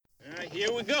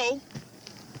Here we go.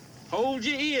 Hold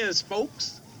your ears,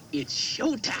 folks. It's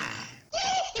showtime.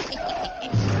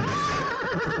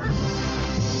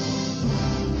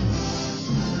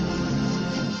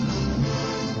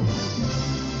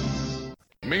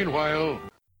 Meanwhile,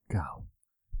 go.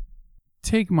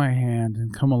 Take my hand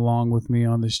and come along with me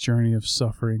on this journey of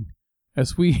suffering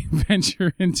as we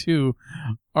venture into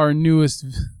our newest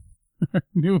what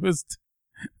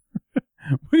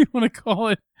do you want to call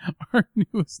it? Our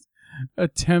newest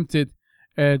attempt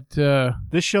at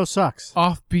this show sucks.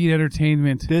 Offbeat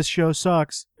entertainment. This show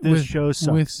sucks. This show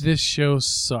sucks. With This Show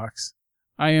Sucks.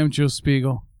 I am Joe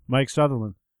Spiegel. Mike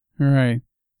Sutherland. All right.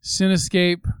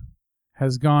 Cinescape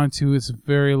has gone to its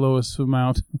very lowest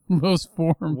amount, lowest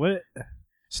form. What?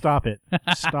 Stop it.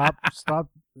 Stop.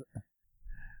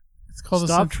 It's called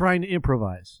Stop trying to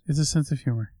improvise. It's a sense of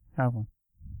humor. Have one.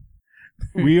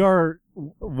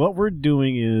 What we're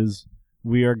doing is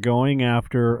we are going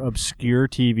after obscure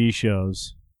TV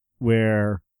shows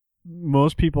where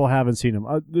most people haven't seen them.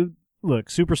 Look,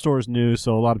 Superstore is new,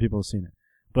 so a lot of people have seen it.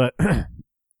 But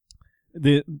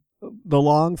the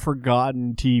long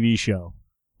forgotten TV show,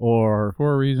 or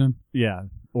for a reason,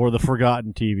 or the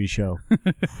forgotten TV show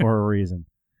for a reason.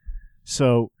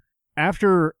 So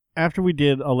after we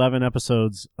did 11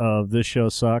 episodes of This Show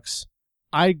Sucks,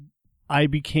 I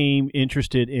became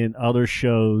interested in other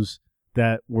shows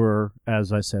that were,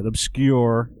 as I said,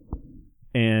 obscure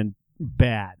and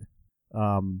bad,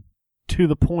 to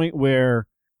the point where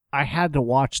I had to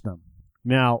watch them.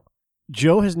 Now,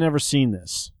 Joe has never seen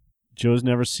this. Joe's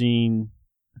never seen.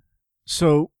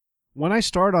 So when I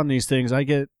start on these things, I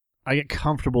get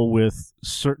comfortable with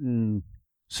certain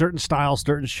styles,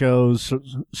 certain shows,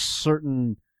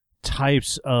 certain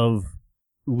types of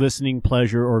listening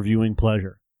pleasure or viewing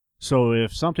pleasure. So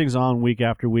if something's on week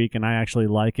after week and I actually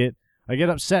like it, I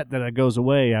get upset that it goes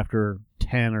away after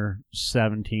 10 or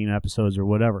 17 episodes or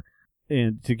whatever.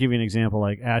 And to give you an example,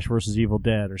 like Ash vs. Evil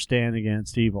Dead or Stand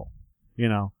Against Evil,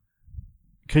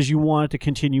 because you want it to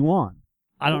continue on.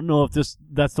 I don't know if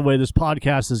that's the way this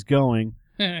podcast is going,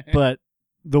 but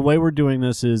the way we're doing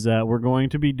this is that we're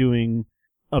going to be doing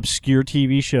obscure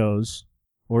TV shows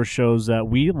or shows that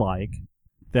we like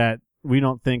that we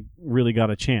don't think really got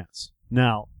a chance.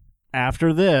 Now,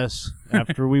 after this,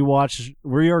 after we watch,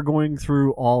 we are going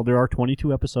through there are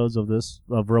 22 episodes of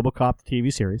RoboCop, the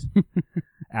TV series.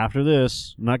 After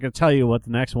this, I'm not going to tell you what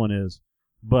the next one is,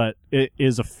 but it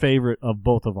is a favorite of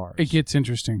both of ours. It gets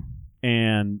interesting.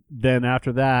 And then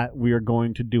after that, we are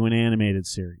going to do an animated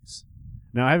series.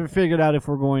 Now, I haven't figured out if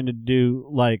we're going to do,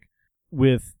 like,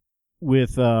 with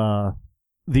the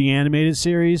animated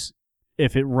series,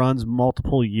 if it runs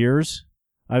multiple years.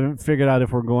 I haven't figured out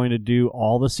if we're going to do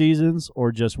all the seasons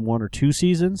or just one or two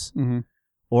seasons,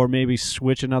 or maybe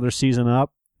switch another season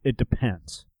up. It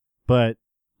depends. But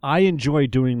I enjoy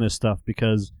doing this stuff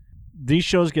because these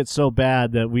shows get so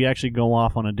bad that we actually go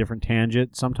off on a different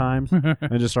tangent sometimes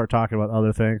and just start talking about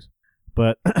other things.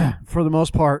 But for the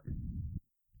most part,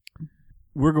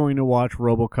 we're going to watch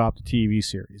RoboCop, the TV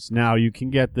series. Now, you can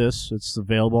get this. It's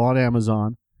available on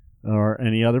Amazon or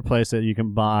any other place that you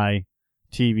can buy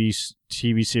TV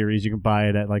series. You can buy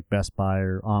it at like Best Buy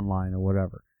or online or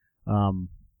whatever.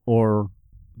 Or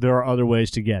there are other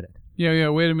ways to get it. Yeah.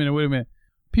 Wait a minute.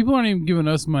 People aren't even giving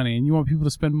us money, and you want people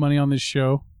to spend money on this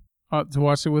show to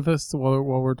watch it with us while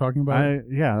we're talking about it?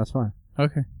 Yeah, that's fine.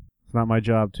 Okay. It's not my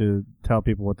job to tell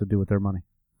people what to do with their money.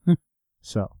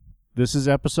 So, this is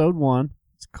episode 1.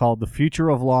 It's called The Future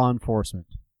of Law Enforcement.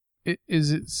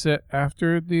 Is it set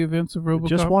after the events of RoboCop?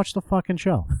 Just watch the fucking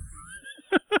show.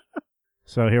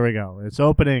 So here we go. It's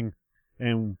opening,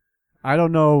 and I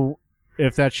don't know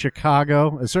if that's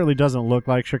Chicago. It certainly doesn't look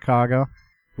like Chicago,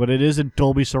 but it is in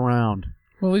Dolby Surround.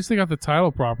 Well, at least they got the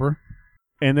title proper.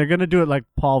 And they're going to do it like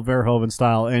Paul Verhoeven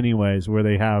style anyways, where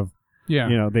they have, these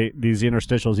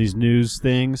interstitials, these news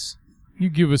things. You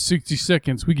give us 60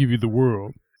 seconds, we give you the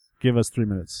world. Give us 3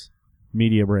 minutes.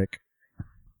 Media break.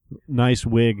 Nice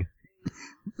wig.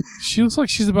 She looks like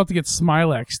she's about to get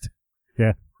Smilexed.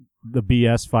 Yeah. The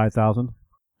BS 5000.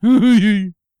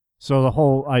 So the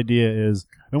whole idea is,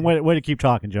 and way to keep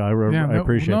talking, Joe. I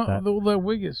appreciate that. The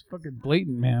wig is fucking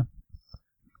blatant, man.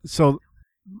 So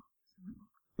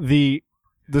the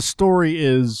story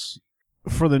is,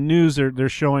 for the news, they're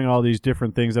showing all these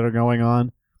different things that are going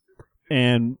on,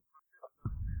 and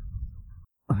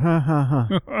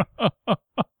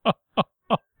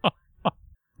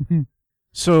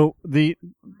so the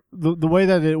way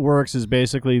that it works is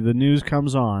basically the news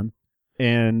comes on,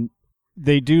 and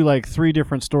they do like 3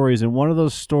 different stories, and one of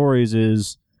those stories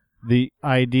is the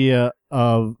idea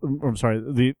of,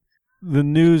 the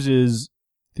news is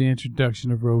The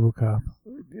introduction of RoboCop.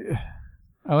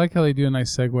 I like how they do a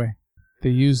nice segue. They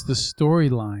use the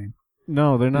storyline.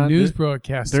 No, they're The not. news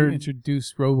broadcast to they're-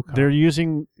 introduce RoboCop. They're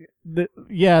using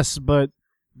yes, but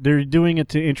they're doing it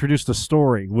to introduce the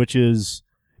story, which is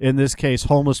in this case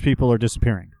homeless people are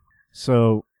disappearing.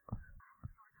 So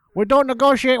we don't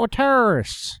negotiate with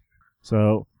terrorists.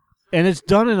 So, and it's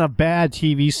done in a bad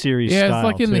TV series yeah, style. it's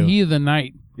like in too. the heat of the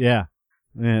night. Yeah.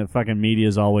 And fucking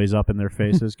media's always up in their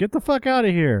faces. Get the fuck out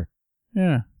of here.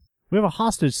 Yeah. We have a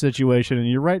hostage situation and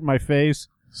you're right in my face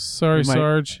Sorry, My-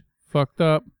 Sarge. Fucked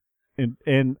up.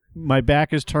 and my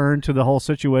back is turned to the whole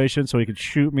situation so he could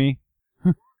shoot me.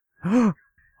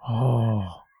 Oh,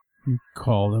 you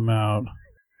called him out.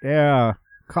 Yeah.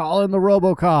 Call in the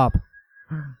RoboCop.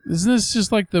 Isn't this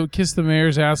just like the Kiss the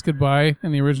Mayor's Ass Goodbye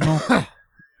in the original?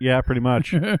 Yeah, pretty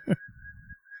much.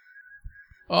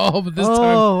 Oh, but this time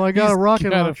Oh, I got he's a rocket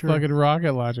got launcher. a fucking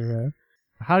rocket launcher, man.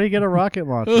 How do you get a rocket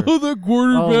launcher? Oh, the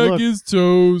quarterback look. is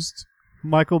toast.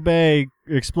 Michael Bay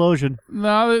explosion.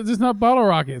 No, there's not bottle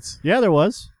rockets. Yeah, there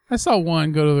was. I saw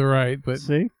one go to the right, but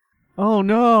See? Oh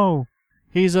no.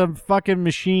 He's a fucking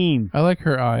machine. I like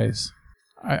her eyes.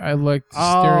 I like to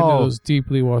stare into Oh. those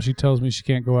deeply while she tells me she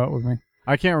can't go out with me.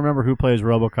 I can't remember who plays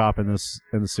RoboCop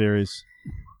in the series.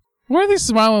 Why are they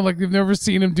smiling like they've never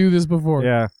seen him do this before?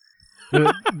 Yeah.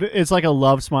 It's like a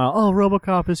love smile. Oh,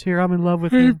 RoboCop is here. I'm in love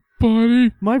with Hey, him.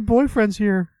 buddy. My boyfriend's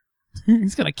here.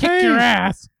 He's gonna kick Hey. your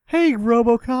ass. Hey,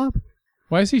 RoboCop.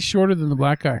 Why is he shorter than the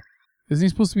black guy? Isn't he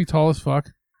supposed to be tall as fuck?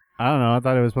 I don't know. I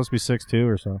thought it was supposed to be 6'2"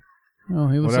 or so. Oh,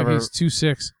 he looks Whatever. like he's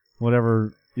 2'6".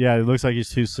 Whatever. Yeah, it looks like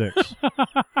he's 2'6".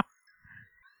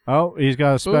 Oh, he's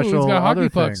got a Ooh, special he's got other hockey thing.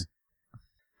 pucks.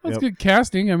 That's Yep. good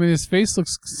casting. I mean, his face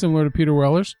looks similar to Peter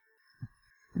Weller's.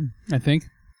 I think.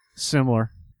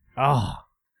 Similar. Oh.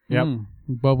 Yep.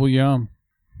 Bubble yum.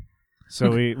 So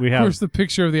we Of have course, the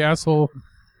picture of the asshole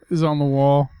is on the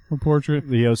wall. The portrait.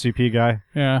 the OCP guy.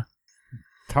 Yeah.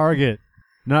 Target.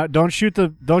 Don't shoot the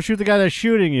guy that's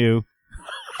shooting you.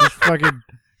 Just fucking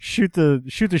shoot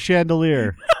the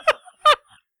chandelier.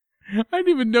 I didn't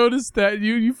even notice that.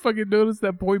 You fucking noticed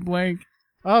that point blank.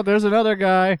 Oh, there's another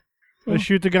guy. Oh. Let's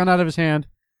shoot the gun out of his hand.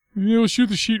 You know, shoot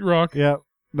the sheetrock. Yep.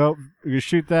 Nope. You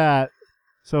shoot that.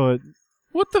 So it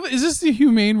What the? Is this the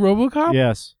humane RoboCop?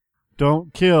 yes.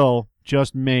 Don't kill,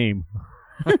 just maim.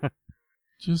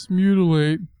 Just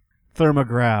mutilate.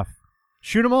 Thermograph.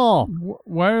 Shoot them all.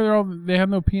 Why are they all? They have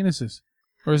no penises,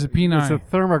 or is it penile? It's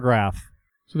a thermograph.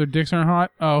 So their dicks aren't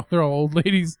hot. Oh, they're all old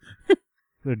ladies.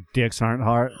 Their dicks aren't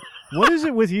hard. What is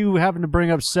it with you having to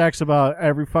bring up sex about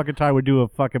every fucking time we do a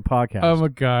fucking podcast? I'm a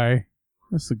guy.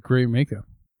 That's a great makeup.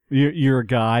 You're a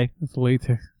guy. That's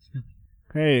latex.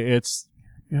 Hey, it's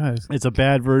Yeah, a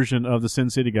bad version of the Sin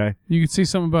City guy. you could say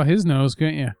something about his nose,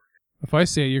 can't you? If I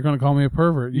say it, you're going to call me a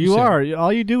pervert. You say it. are.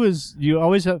 All you do is you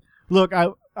always have. Look,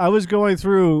 I was going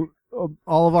through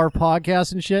all of our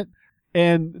podcasts and shit,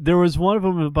 and there was one of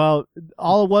them about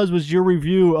all it was your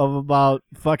review of about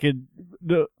fucking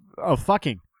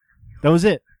fucking. That was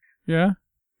it. Yeah.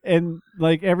 And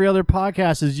like every other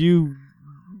podcast is you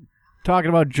talking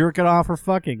about jerking off or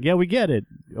fucking. Yeah, we get it.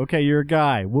 Okay, you're a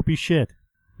guy. Whoopee shit.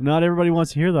 Not everybody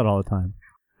wants to hear that all the time.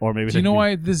 Or maybe Do you know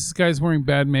why this guy's wearing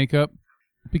bad makeup?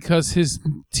 Because his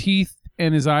teeth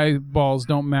and his eyeballs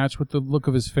don't match with the look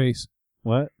of his face.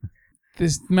 What?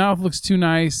 His mouth looks too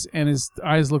nice, and his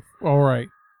eyes look all right.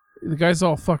 The guy's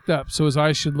all fucked up, so his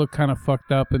eyes should look kind of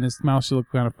fucked up, and his mouth should look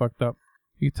kind of fucked up.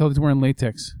 You can tell he's wearing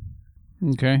latex.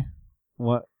 Okay?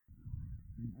 What?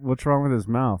 What's wrong with his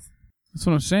mouth? That's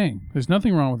what I'm saying. There's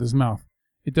nothing wrong with his mouth.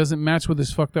 It doesn't match with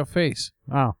his fucked up face.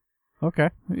 Oh, okay.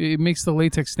 It makes the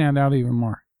latex stand out even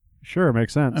more. Sure,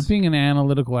 makes sense. I'm being an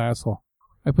analytical asshole.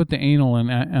 I put the anal in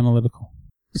analytical.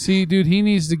 See, dude, he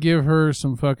needs to give her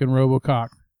some fucking RoboCop.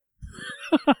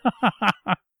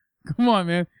 Come on,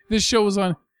 man. This show was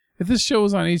on. If this show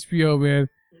was on HBO, man,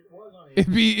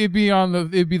 it'd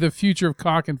be the future of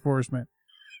cock enforcement.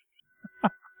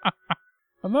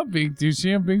 I'm not being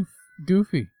douchey. I'm being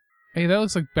goofy. Hey, that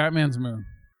looks like Batman's moon.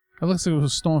 That looks like it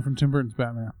was stolen from Tim Burton's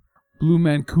Batman. Blue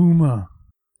Mancuma.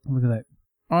 Look at that.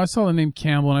 Oh, I saw the name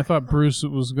Campbell, and I thought Bruce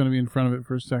was going to be in front of it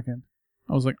for a second.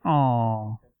 I was like,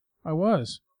 "Aw." I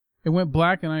was. It went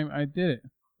black, and I did it.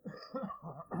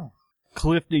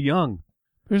 Cliff DeYoung.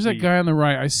 There's that guy on the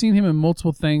right. I've seen him in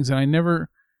multiple things, and I never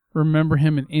remember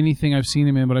him in anything I've seen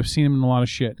him in, but I've seen him in a lot of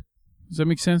shit. Does that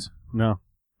make sense? No.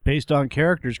 Based on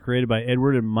characters created by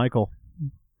Edward and Michael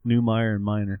Newmeyer and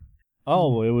Miner.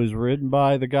 Oh, it was written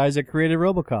by the guys that created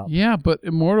RoboCop. Yeah, but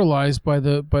immortalized by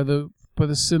the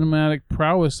cinematic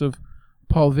prowess of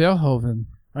Paul Verhoeven.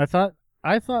 I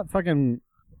thought fucking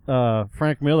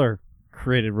Frank Miller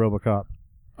created RoboCop.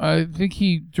 I think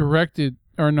he directed,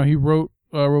 or no, he wrote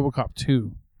RoboCop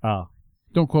 2. Oh.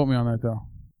 Don't quote me on that, though.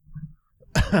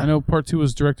 I know part 2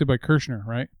 was directed by Kirshner,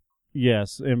 right?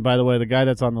 Yes, and by the way, the guy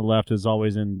that's on the left is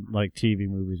always in like TV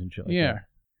movies and shit like Yeah.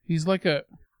 He's like he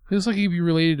looks like he'd be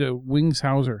related to Wings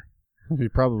Hauser. that. He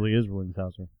probably is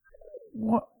Wingshauser.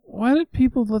 Why did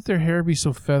people let their hair be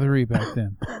so feathery back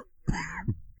then?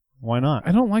 Why not?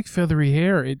 I don't like feathery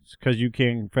hair. It's because you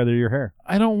can't feather your hair.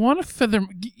 I don't want to feather.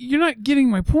 You're not getting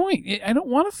my point. I don't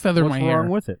want to feather What's my hair. wrong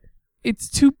with it? It's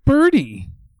too birdy.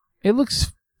 It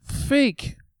looks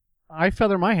fake. I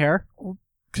feather my hair.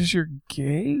 Because you're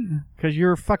gay? Because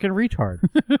you're a fucking retard.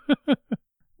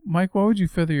 Mike, why would you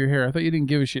feather your hair? I thought you didn't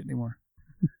give a shit anymore.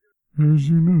 As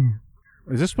you know.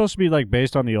 Is this supposed to be like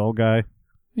based on the old guy?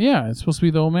 Yeah, it's supposed to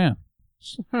be the old man.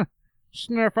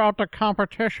 Sniff out the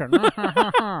competition.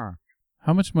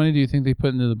 How much money do you think they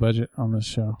put into the budget on this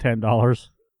show? $10.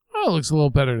 Oh, it looks a little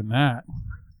better than that.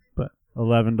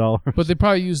 $11. But they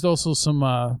probably used also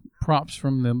some props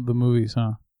from the movies,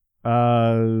 huh?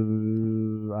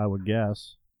 I would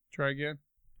guess. Try again?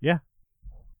 Yeah.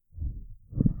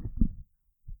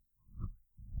 What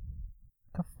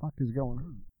the fuck is going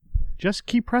on? Just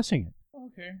keep pressing it.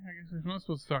 Okay, I guess I'm not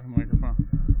supposed to talk in the microphone.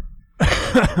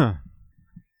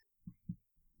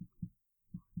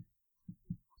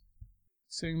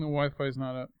 Saying the Wi-Fi's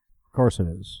not up. Of course it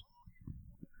is.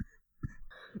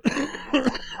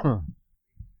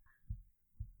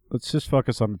 Let's just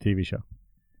focus on the TV show.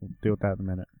 We'll deal with that in a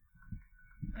minute.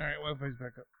 Alright, Wi-Fi's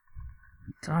back up.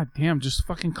 God damn, just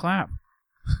fucking clap.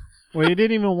 Well, you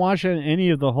didn't even watch any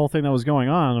of the whole thing that was going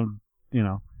on, you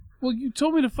know. Well, you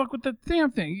told me to fuck with that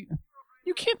damn thing.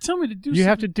 You can't tell me to do You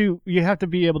something. have to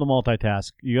be able to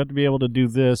multitask. You have to be able to do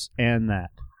this and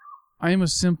that. I am a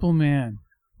simple man.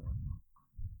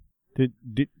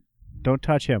 Don't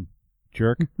touch him,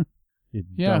 jerk.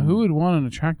 Yeah, who would want an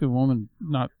attractive woman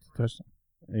not to touch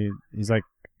them? He's like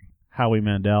Howie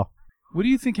Mandel. What do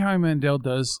you think Howie Mandel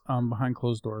does behind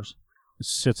closed doors?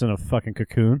 Sits in a fucking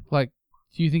cocoon. Like,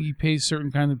 do you think he pays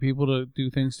certain kind of people to do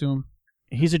things to him?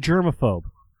 He's a germaphobe.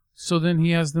 So then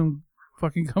he has them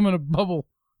fucking come in a bubble.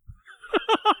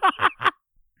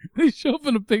 They show up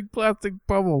in a big plastic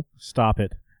bubble. Stop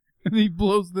it. And he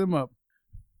blows them up.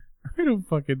 I don't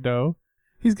fucking know.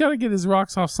 He's got to get his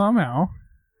rocks off somehow.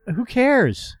 Who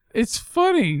cares? It's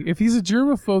funny. If he's a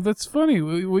germaphobe, that's funny.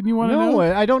 Wouldn't you want to know? No,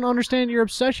 I don't understand your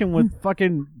obsession with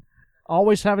fucking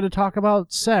always having to talk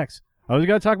about sex. I always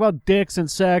got to talk about dicks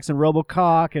and sex and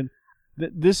RoboCop and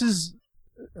this is...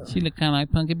 She look kind of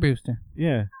like Punky Brewster.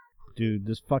 Yeah. Dude,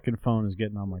 this fucking phone is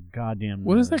getting on my goddamn nerves.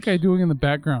 What is that guy doing in the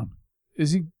background?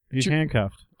 Is he... He's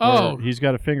handcuffed. Oh. Or he's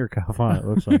got a finger cuff on it,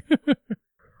 looks like.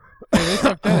 Hey, they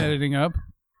fucked that editing up.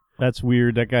 That's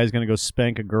weird. That guy's going to go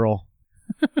spank a girl.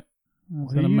 Is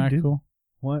that a Mac tool?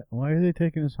 What? Why are they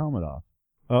taking his helmet off?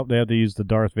 Oh, they have to use the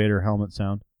Darth Vader helmet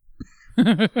sound.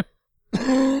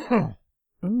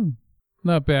 Ooh.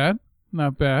 Not bad.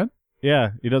 Not bad.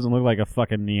 Yeah, he doesn't look like a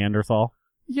fucking Neanderthal.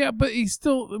 Yeah, but he's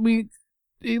still... I mean,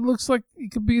 it looks like he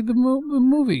could be the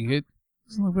movie. It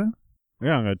doesn't look bad.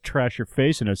 Yeah, I'm going to trash your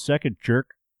face in a second, jerk.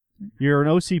 You're an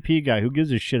OCP guy. Who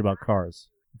gives a shit about cars?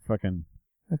 Fucking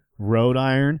road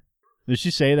iron. Did she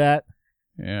say that?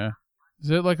 Yeah. Is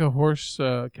it like a horse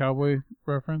cowboy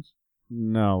reference?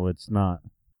 No, it's not.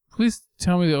 Please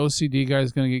tell me the OCD guy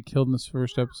is going to get killed in this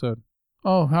first episode.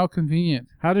 Oh, how convenient.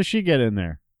 How does she get in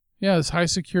there? Yeah, this high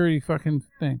security fucking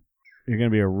thing. You're going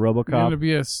to be a RoboCop? You're going to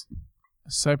be a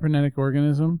cybernetic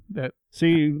organism that...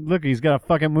 See, look, he's got a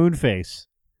fucking moon face.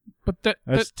 But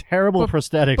That's terrible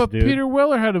prosthetics, but dude. Peter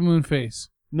Weller had a moon face.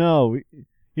 No,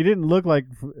 he didn't look like...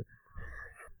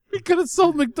 He could have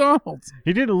sold McDonald's.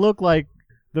 He didn't look like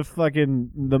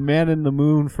the man in the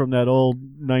moon from that old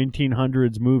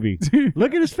 1900s movie.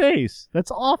 Look at his face.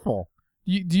 That's awful.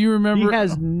 Do you remember? He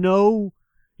has no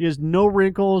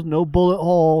wrinkles, no bullet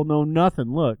hole, no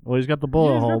nothing. Look, well, he's got the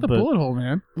bullet hole. He's got the bullet hole,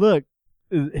 man. Look,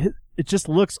 it just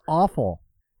looks awful.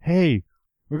 Hey,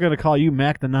 we're gonna call you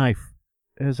Mac the Knife.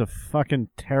 It is a fucking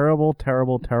terrible,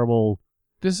 terrible, terrible.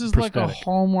 This is prosthetic. like a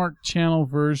Hallmark Channel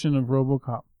version of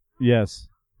RoboCop. Yes,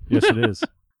 it is.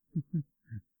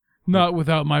 Not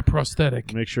without my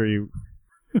prosthetic. Make sure you.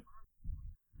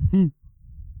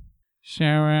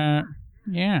 So,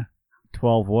 yeah.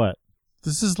 12 what?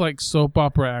 This is like soap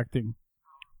opera acting.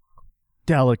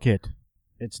 Delicate.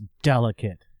 It's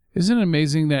delicate. Isn't it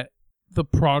amazing that the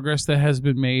progress that has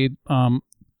been made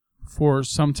for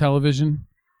some television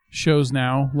shows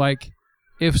now? Like,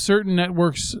 if certain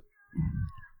networks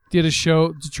did a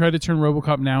show to try to turn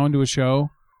RoboCop now into a show,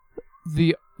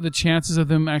 the chances of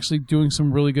them actually doing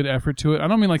some really good effort to it, I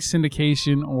don't mean like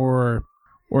syndication or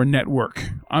or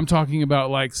network. I'm talking about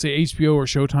like say HBO or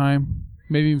Showtime,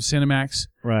 maybe even Cinemax.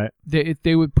 Right. If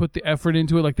they would put the effort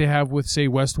into it like they have with say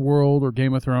Westworld or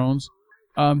Game of Thrones,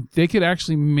 they could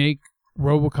actually make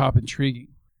RoboCop intriguing.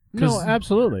 No,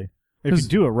 absolutely. If you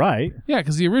do it right. Yeah,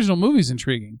 because the original movie's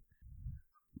intriguing.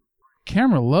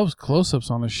 Camera loves close-ups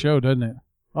on the show, doesn't it?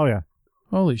 Oh, yeah.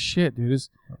 Holy shit, dude. Is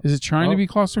it trying to be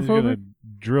He's claustrophobic? gonna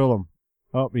drill him.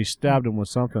 Oh, he stabbed him with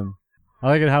something. I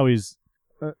like it how he's...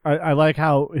 I like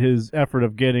how his effort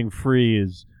of getting free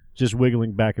is just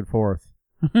wiggling back and forth.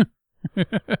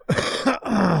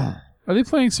 Are they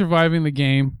playing Surviving the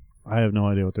Game? I have no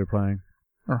idea what they're playing.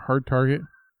 Or Hard Target?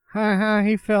 Ha ha,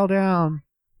 he fell down.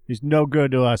 He's no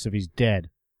good to us if he's dead.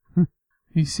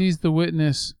 He sees the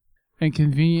witness, and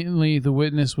conveniently the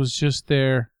witness was just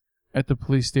there at the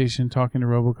police station talking to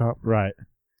RoboCop. Right.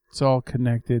 It's all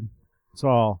connected. It's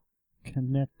all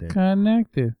connected.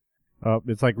 Connected. Oh,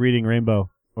 it's like reading Rainbow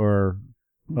or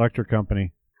Electric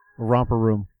Company or Romper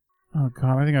Room. Oh,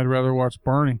 God, I think I'd rather watch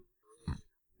Barney.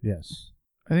 Yes.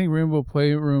 I think Rainbow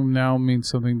Playroom now means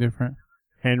something different.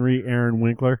 Henry Aaron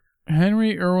Winkler.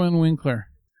 Henry Irwin Winkler.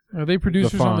 Are they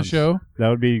producers on the Fonz. show? That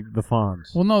would be the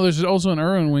Fonz. Well, no, there's also an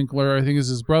Irwin Winkler, I think is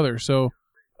his brother. So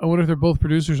I wonder if they're both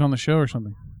producers on the show or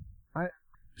something.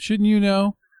 Shouldn't you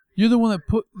know? You're the one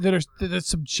that's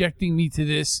subjecting me to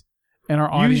this and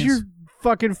our audience. Use your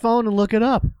fucking phone and look it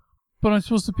up. But I'm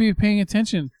supposed to be paying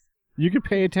attention. You can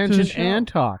pay attention show. and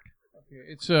talk. Okay,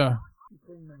 it's number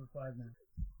 5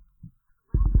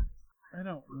 now. I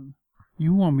don't.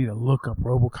 You want me to look up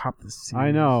RoboCop the series?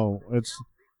 I know.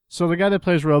 So the guy that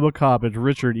plays RoboCop is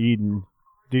Richard Eden.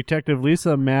 Detective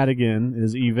Lisa Madigan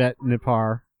is Yvette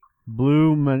Nipar.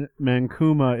 Blue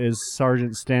Mankuma is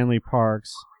Sergeant Stanley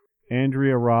Parks.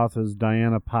 Andrea Roth is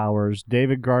Diana Powers.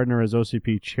 David Gardner as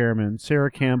OCP Chairman.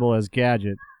 Sarah Campbell as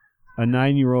Gadget, a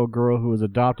 9-year-old girl who was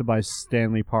adopted by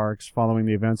Stanley Parks following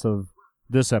the events of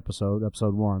this episode,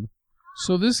 episode 1.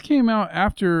 So this came out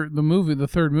after the movie, the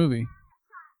third movie.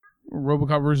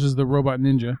 RoboCop versus the Robot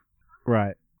Ninja.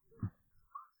 Right.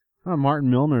 Oh, Martin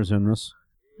Milner's in this.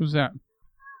 Who's that?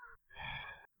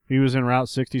 He was in Route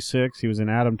 66. He was in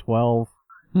Adam 12.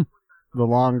 The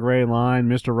Long Gray Line.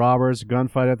 Mr. Roberts.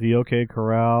 Gunfight at the OK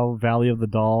Corral. Valley of the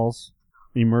Dolls.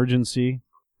 Emergency.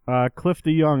 Cliff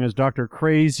DeYoung as Dr.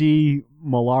 Crazy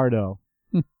Millardo.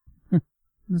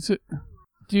 That's it.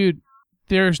 Dude,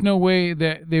 there's no way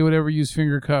that they would ever use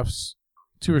finger cuffs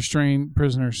to restrain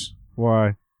prisoners.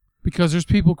 Why? Because there's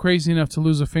people crazy enough to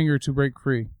lose a finger to break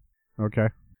free. Okay.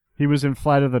 He was in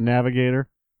Flight of the Navigator.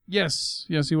 Yes,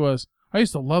 he was. I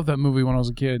used to love that movie when I was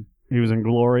a kid. He was in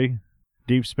Glory,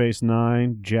 Deep Space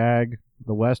Nine, Jag,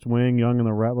 The West Wing, Young and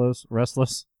the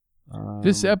Restless.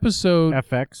 This episode,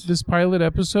 FX. this pilot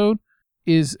episode,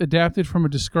 is adapted from a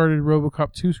discarded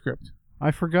RoboCop 2 script.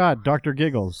 I forgot Dr.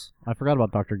 Giggles. I forgot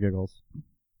about Dr. Giggles.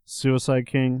 Suicide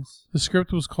Kings. The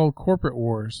script was called Corporate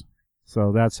Wars.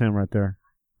 So that's him right there.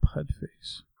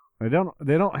 Pudface. They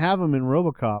don't have him in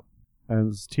RoboCop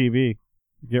as TV.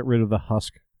 Get rid of the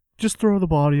husk. Just throw the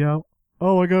body out.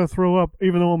 Oh, I gotta throw up,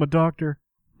 even though I'm a doctor.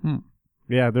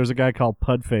 Yeah, there's a guy called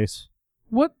Pudface.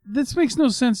 What? This makes no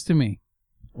sense to me.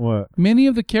 What? Many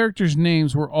of the characters'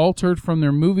 names were altered from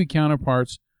their movie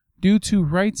counterparts due to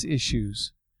rights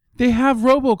issues. They have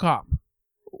RoboCop.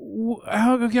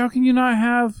 How can you not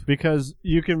have? Because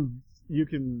you can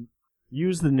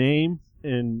use the name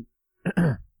in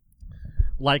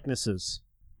likenesses.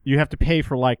 You have to pay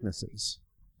for likenesses.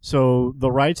 So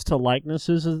the rights to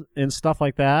likenesses and stuff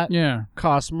like that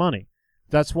cost money.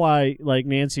 That's why, like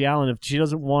Nancy Allen, if she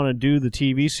doesn't want to do the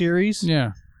TV series,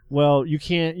 well, you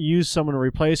can't use someone to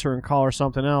replace her and call her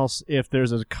something else if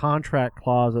there's a contract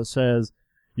clause that says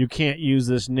you can't use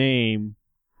this name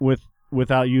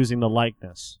without using the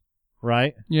likeness,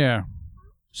 right? Yeah.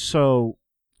 So,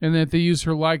 and then if they use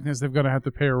her likeness, they've got to have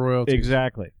to pay her royalties.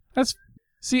 Exactly.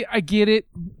 See, I get it.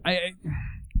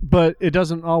 But it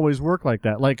doesn't always work like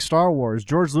that. Like Star Wars,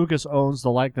 George Lucas owns the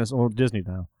likeness. Oh, Disney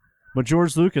now. But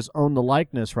George Lucas owned the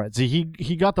likeness rights.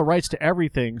 He got the rights to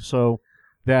everything so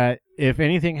that if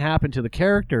anything happened to the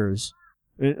characters,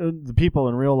 the people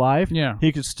in real life,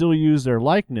 he could still use their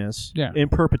likeness in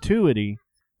perpetuity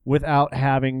without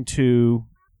having to...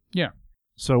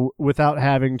 So without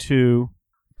having to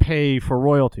pay for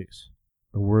royalties.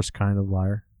 The worst kind of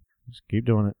liar. Just keep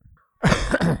doing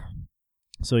it.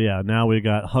 So yeah, now we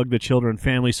got Hug the Children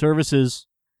Family Services,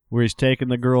 where he's taking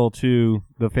the girl to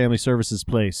the family services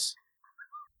place.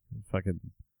 Fucking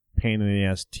pain in the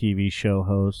ass TV show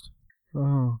host.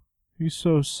 Oh, he's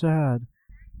so sad.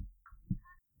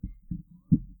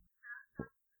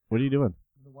 What are you doing?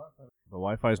 The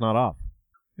Wi-Fi's not off.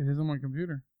 It is on my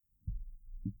computer.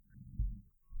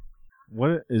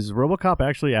 What is RoboCop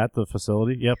actually at the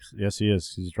facility? Yep. Yes, he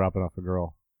is. He's dropping off a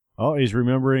girl. Oh, he's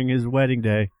remembering his wedding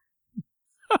day.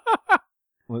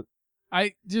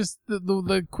 I just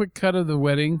the quick cut of the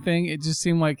wedding thing. It just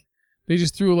seemed like they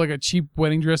just threw like a cheap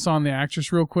wedding dress on the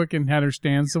actress real quick and had her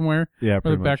stand somewhere Yeah, where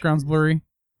pretty the much. background's blurry.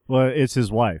 Well, it's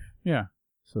his wife. Yeah,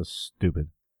 So stupid.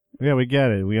 Yeah, we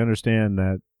get it. We understand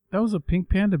that. that was a pink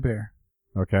panda bear.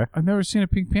 Okay. I've never seen a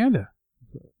pink panda.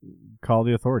 Call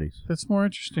the authorities. That's more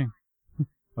interesting.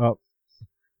 Oh,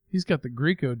 He's got the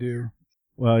Greco do.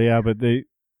 well, yeah, but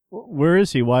where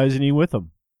is he? Why isn't he with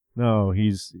them? No,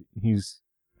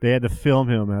 they had to film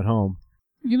him at home.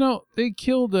 You know, they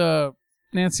killed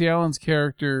Nancy Allen's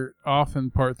character off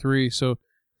in part 3, so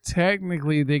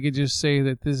technically they could just say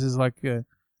that this is like they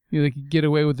could get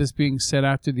away with this being set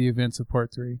after the events of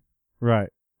part 3. Right.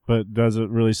 But does it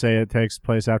really say it takes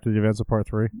place after the events of part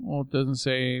 3? Well, it doesn't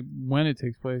say when it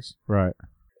takes place. Right.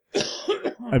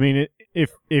 I mean,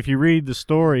 if you read the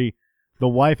story, the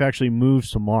wife actually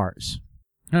moves to Mars.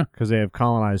 Huh. Because they have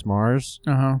colonized Mars.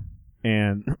 Uh-huh.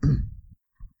 And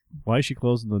why is she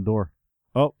closing the door?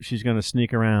 Oh, she's going to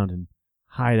sneak around and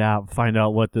hide out, find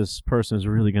out what this person is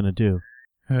really going to do.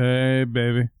 Hey,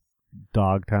 baby.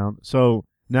 Dogtown. So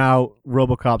now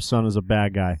RoboCop's son is a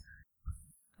bad guy,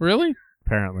 Really?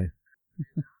 apparently.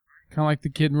 Kind of like the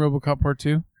kid in RoboCop Part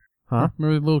 2? Huh?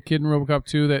 Remember the little kid in RoboCop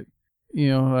 2 that,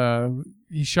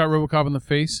 he shot RoboCop in the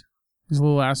face? He's a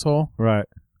little asshole. Right.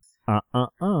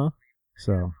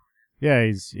 So, yeah,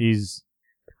 he's.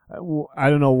 I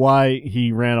don't know why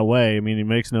he ran away. I mean, it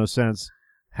makes no sense.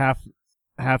 Half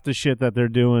the shit that they're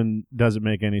doing doesn't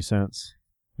make any sense.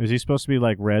 Is he supposed to be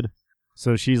like red?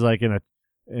 So she's like in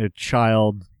a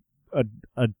child a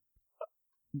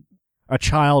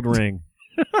child ring.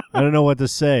 I don't know what to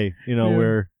say. Yeah.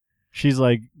 Where she's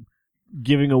like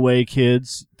giving away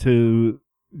kids to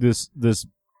this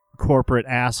corporate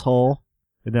asshole,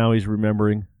 and now he's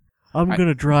remembering. I'm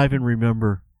gonna drive and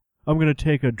remember. I'm gonna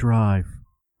take a drive.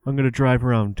 I'm gonna drive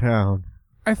around town.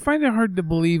 I find it hard to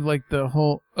believe, like, the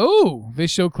whole... Oh! They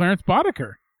show Clarence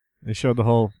Boddicker. They showed the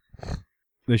whole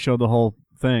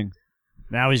thing.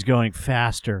 Now he's going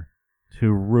faster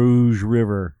to Rouge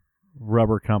River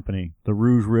Rubber Company. The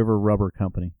Rouge River Rubber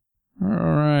Company. All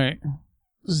right.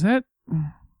 Is that...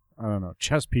 I don't know.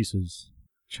 Chess pieces.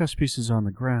 Chess pieces on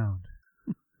the ground.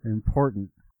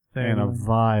 Important. And a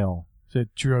vial. Is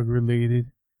that drug-related?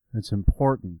 It's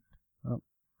important.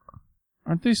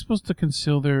 Aren't they supposed to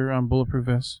conceal their bulletproof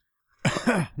vests?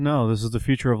 No, this is the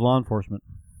future of law enforcement.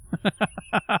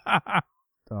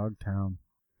 Dogtown.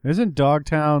 Isn't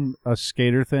Dogtown a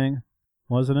skater thing?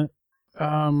 Wasn't it?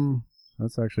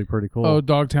 That's actually pretty cool. Oh,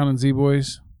 Dogtown and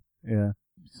Z-Boys. Yeah.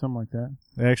 Something like that.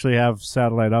 They actually have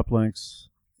satellite uplinks.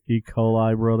 E.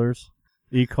 coli Brothers.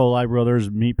 E. coli Brothers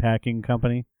Meatpacking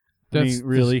Company. That's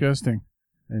really? disgusting.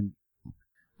 And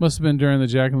Must have been during the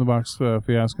Jack in the Box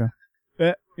fiasco.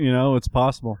 it's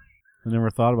possible. I never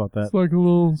thought about that. It's like a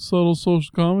little subtle social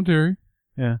commentary.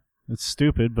 Yeah. It's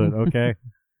stupid, but okay.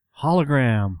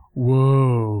 Hologram.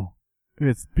 Whoa.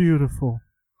 It's beautiful.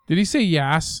 Did he say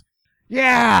yes?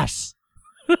 Yes!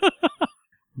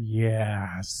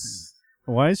 Yes.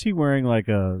 Why is he wearing like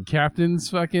a... Captain's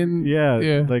fucking...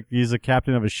 Yeah, like he's a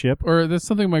captain of a ship? Or that's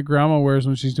something my grandma wears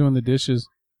when she's doing the dishes.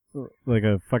 Like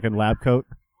a fucking lab coat?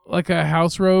 Like a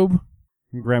house robe.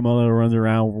 Grandmother runs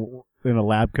around in a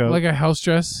lab coat. Like a house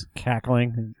dress.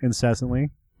 Cackling incessantly.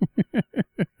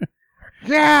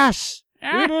 Yes!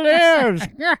 It lives!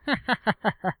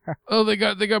 Oh, they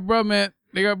got Brubman.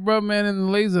 They got Brubman in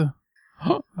the laser.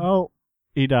 Oh,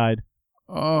 he died.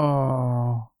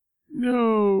 Oh.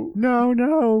 No.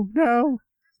 No.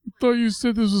 I thought you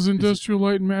said this was Industrial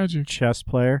Light and Magic. Chess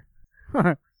player.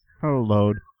 Oh,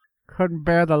 load. Couldn't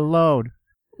bear the load.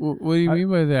 What do you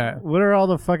mean by that? What are all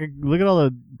the fucking... Look at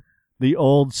all the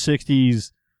old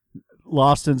 60s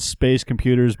Lost in Space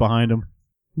computers behind him.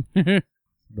 The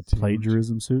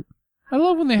plagiarism suit. I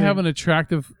love when they have an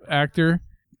attractive actor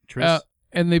Tris.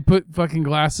 and they put fucking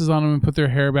glasses on them and put their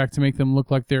hair back to make them look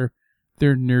like they're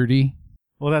nerdy.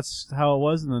 Well, that's how it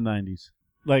was in the 90s.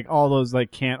 Like, all those,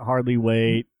 like, Can't Hardly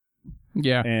Wait.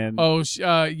 Yeah. And... Oh,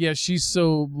 yeah, she's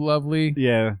so lovely.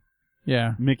 Yeah.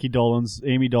 Yeah. Mickey Dolenz,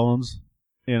 Amy Dolenz,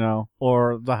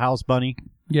 or the House Bunny.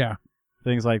 Yeah.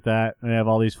 Things like that. And they have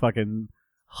all these fucking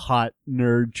hot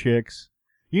nerd chicks.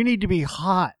 You need to be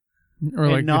hot Or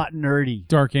and like not nerdy.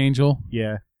 Dark Angel.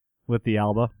 Yeah. With the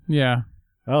Alba. Yeah.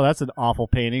 Oh, that's an awful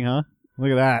painting, huh?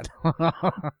 Look at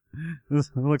that. This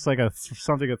looks like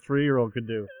something a 3-year-old could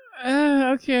do.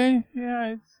 Okay.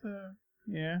 Yeah, it's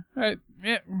yeah.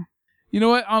 Yeah. You know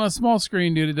what? On a small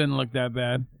screen, dude, it doesn't look that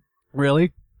bad.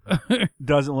 Really?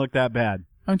 Doesn't look that bad.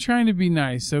 I'm trying to be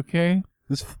nice, okay?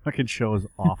 This fucking show is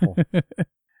awful.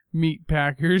 Meat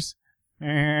packers.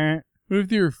 Well, What if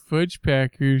they were fudge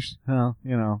packers? you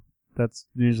know, that's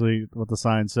usually what the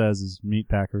sign says is meat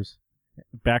packers.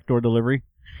 Backdoor delivery.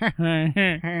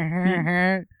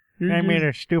 I made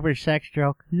a stupid sex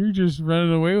joke. You're just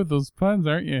running away with those puns,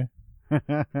 aren't you?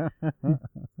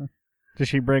 Does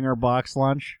she bring her box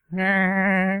lunch?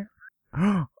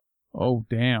 Oh,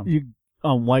 damn. You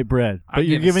on white bread, but I'm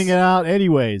you're gonna giving it out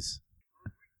anyways.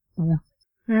 Mm.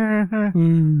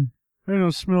 I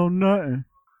don't smell nothing.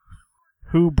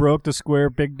 Who broke the square,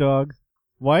 big dog?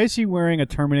 Why is he wearing a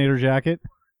Terminator jacket?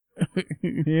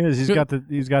 He is. He's got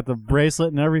the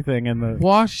bracelet and everything, and the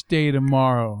Wash day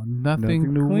tomorrow.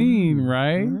 Nothing new- clean,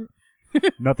 right?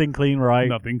 Nothing clean, right?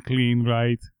 Nothing clean,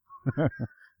 right?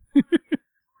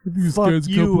 This Fuck guy's a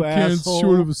you, couple cans asshole.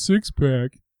 short of a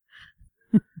six-pack.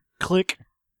 Click,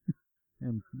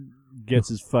 and gets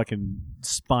his fucking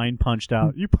spine punched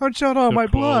out. You punched out all my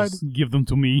blood. Give them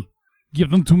to me. Give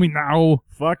them to me now.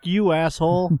 Fuck you,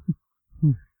 asshole.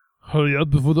 Hurry up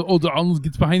before the older Arnold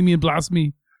gets behind me and blasts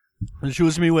me. And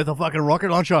shoots me with a fucking rocket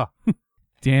launcher.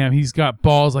 Damn, he's got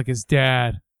balls like his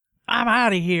dad. I'm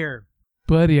out of here.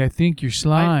 Buddy, I think you're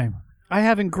slime. I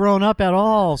haven't grown up at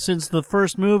all since the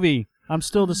first movie. I'm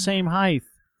still the same height.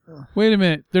 Wait a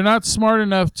minute. They're not smart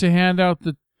enough to hand out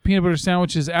the peanut butter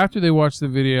sandwiches after they watch the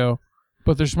video,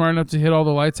 but they're smart enough to hit all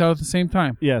the lights out at the same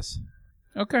time. Yes.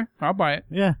 Okay, I'll buy it.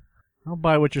 Yeah. I'll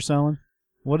buy what you're selling.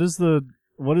 What is the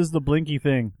blinky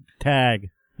thing? Tag.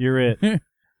 You're it.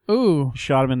 Ooh.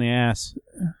 Shot him in the ass.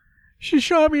 She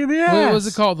shot me in the ass. What was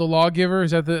it called? The Lawgiver?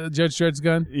 Is that the Judge Dredd's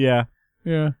gun? Yeah.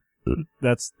 Yeah.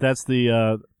 That's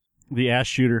the ass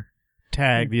shooter.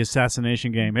 Tag, the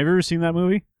assassination game. Have you ever seen that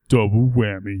movie? Double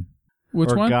whammy.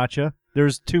 Which or one? Gotcha.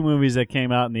 There's two movies that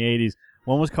came out in the 80s.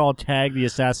 One was called Tag, the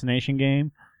assassination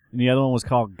game, and the other one was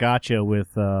called Gotcha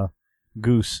with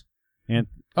Goose. And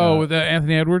with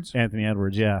Anthony Edwards? Anthony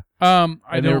Edwards, yeah.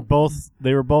 They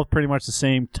were both pretty much the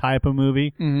same type of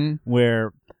movie,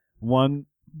 where one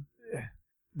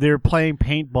they're playing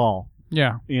paintball,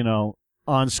 Yeah.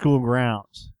 On school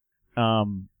grounds,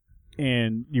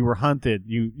 and you were hunted.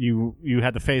 You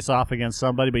had to face off against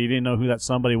somebody, but you didn't know who that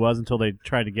somebody was until they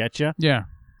tried to get you. Yeah.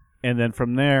 And then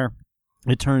from there,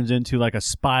 it turns into like a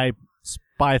spy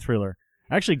thriller.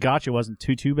 Actually, Gotcha wasn't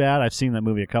too bad. I've seen that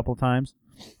movie a couple times.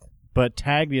 But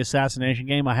Tag, the assassination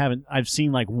game, I've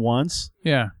seen like once,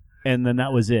 Yeah. and then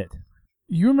that was it.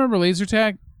 You remember laser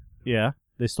tag? Yeah,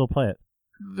 they still play it.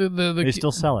 They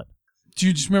still sell it. Do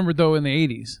you just remember though in the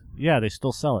 80s? Yeah, they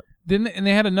still sell it. And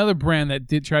they had another brand that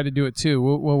did try to do it too.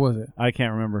 What was it? I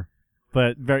can't remember,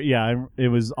 but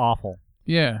it was awful.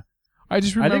 Yeah, I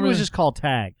just remember. I think it was just called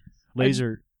Tag,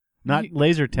 laser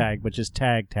tag, but just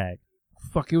tag.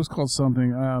 Fuck, it was called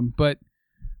something. But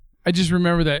I just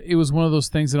remember that it was one of those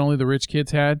things that only the rich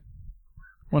kids had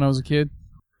when I was a kid.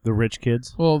 The rich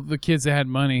kids? Well, the kids that had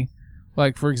money.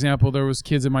 Like, for example, there was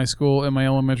kids in my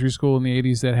elementary school in the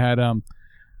 80s that had,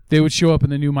 they would show up in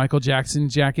the new Michael Jackson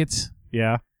jackets.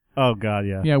 Yeah. Oh, God,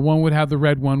 yeah. Yeah, one would have the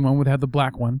red one would have the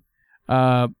black one.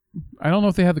 I don't know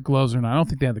if they had the gloves or not. I don't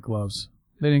think they had the gloves.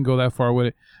 They didn't go that far with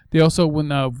it. They also, when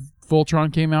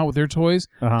Voltron came out with their toys,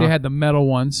 they had the metal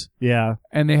ones. Yeah.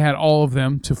 And they had all of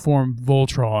them to form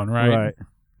Voltron, right? Right.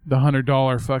 The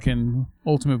 $100 fucking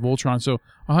Ultimate Voltron. So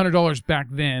 $100 back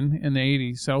then in the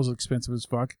 80s, that was expensive as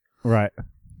fuck. Right.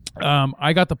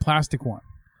 I got the plastic one,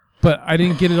 but I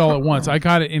didn't get it all at once. I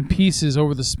got it in pieces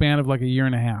over the span of like a year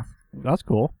and a half. That's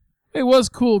cool. It was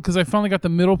cool because I finally got the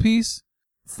middle piece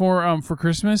for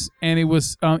Christmas, and it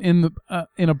was in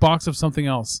a box of something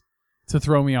else to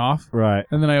throw me off. Right.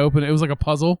 And then I opened it. It was like a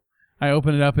puzzle. I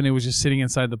opened it up, and it was just sitting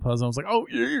inside the puzzle. I was like, oh,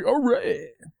 yeah, all right.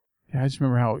 Yeah, I just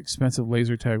remember how expensive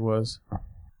laser tag was.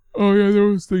 Oh, yeah, there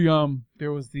was the,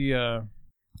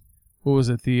 what was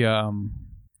it? They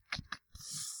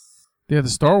had the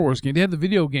Star Wars game. They had the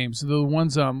video games. So the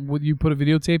ones, would you put a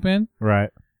videotape in? Right.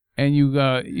 And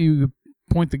you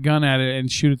point the gun at it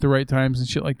and shoot at the right times and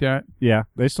shit like that. Yeah,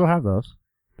 they still have those.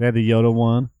 They had the Yoda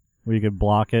one where you could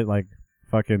block it like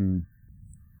fucking...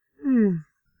 I'm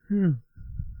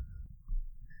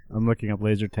looking up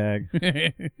laser tag.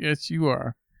 Yes, you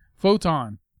are.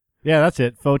 Photon. Yeah, that's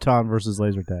it. Photon versus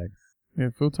laser tag. Yeah,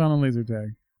 Photon and laser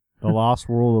tag. The Lost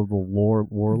World of the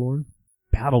Warlord.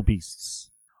 Battle Beasts.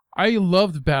 I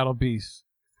loved Battle Beasts.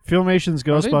 Filmation's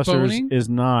Are they Ghostbusters boning? is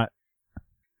not...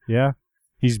 Yeah?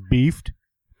 He's beefed?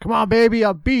 Come on, baby,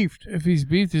 I'm beefed! If he's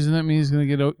beefed, doesn't that mean he's going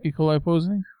to get E. coli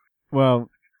poisoning? Well,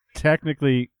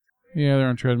 technically... Yeah, they're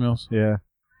on treadmills. Yeah.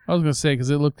 I was going to say, because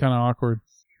it looked kind of awkward.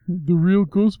 The real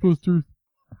Ghostbusters.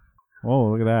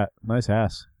 Oh, look at that. Nice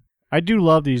ass. I do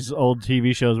love these old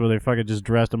TV shows where they fucking just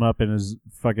dressed him up in his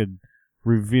fucking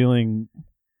revealing,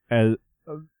 as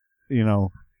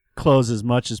clothes as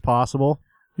much as possible.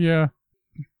 Yeah.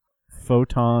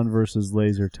 Photon versus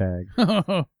laser tag.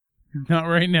 Not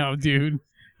right now, dude.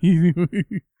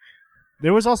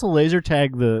 There was also laser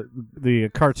tag, the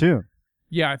cartoon.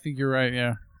 Yeah, I think you're right.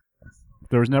 Yeah.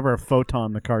 There was never a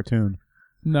Photon the cartoon.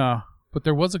 No, but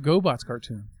there was a GoBots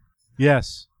cartoon.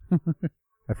 Yes.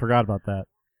 I forgot about that.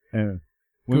 Anyway,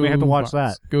 we may have to watch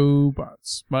that.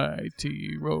 GoBots,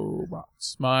 mighty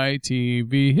robots, mighty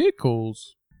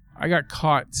vehicles. I got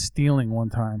caught stealing one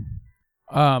time.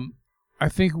 I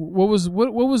think what was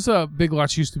Big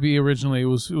Lots used to be originally? It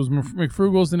was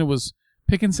McFrugal's, and it was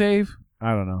Pick and Save.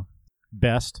 I don't know.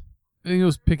 Best. I think it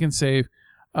was Pick and Save.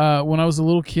 When I was a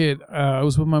little kid, I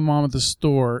was with my mom at the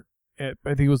store. I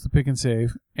think it was the Pick and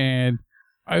Save, and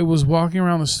I was walking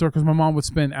around the store because my mom would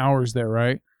spend hours there,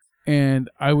 right? And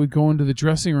I would go into the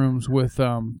dressing rooms with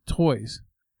toys,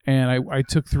 and I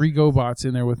took 3 GoBots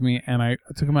in there with me, and I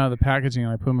took them out of the packaging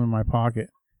and I put them in my pocket.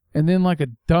 And then, like a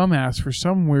dumbass, for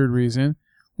some weird reason,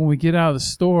 when we get out of the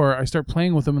store, I start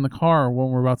playing with them in the car when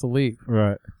we're about to leave.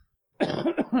 Right.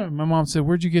 My mom said,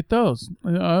 "Where'd you get those?"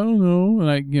 I don't know. And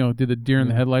I, did the deer in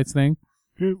the headlights thing.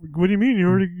 What do you mean? You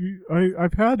already?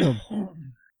 I've had them.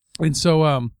 And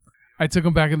so, I took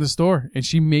them back in the store, and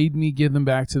she made me give them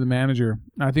back to the manager.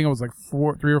 I think I was like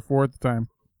 3 or 4 at the time.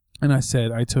 And I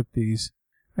said, "I took these."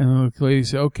 And the lady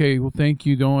said, "Okay, well, thank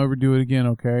you. Don't ever do it again,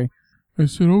 okay?" I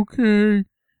said, "Okay."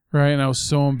 Right? And I was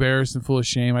so embarrassed and full of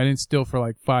shame. I didn't steal for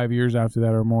like 5 years after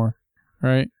that or more.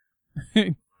 Right?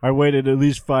 I waited at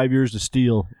least 5 years to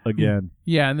steal again.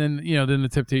 Yeah, and then, then the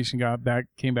temptation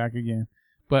came back again.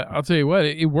 But I'll tell you what,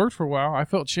 it worked for a while. I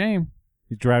felt shame.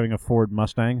 He's driving a Ford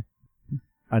Mustang.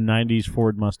 A 90s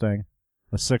Ford Mustang.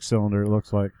 A 6-cylinder, it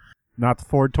looks like. Not the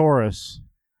Ford Taurus.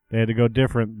 They had to go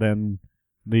different than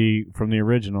from the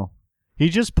original. He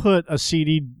just put a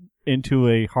CD into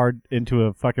a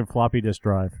fucking floppy disk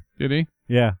drive. Did he?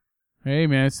 Yeah. Hey,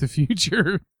 man, it's the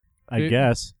future. I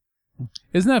guess.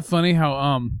 Isn't that funny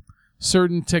how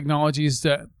certain technologies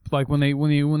that, like when they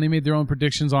made their own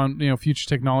predictions on future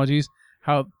technologies,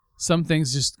 how some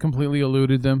things just completely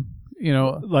eluded them,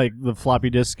 like the floppy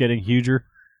disks getting huger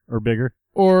or bigger,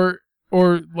 or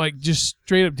like just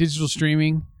straight up digital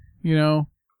streaming, or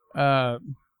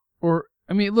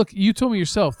I mean, look, you told me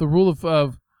yourself the rule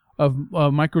of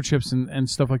microchips and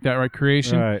stuff like that, right?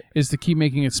 Creation is to keep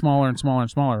making it smaller and smaller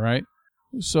and smaller, right?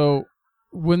 So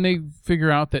when they figure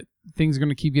out that things are going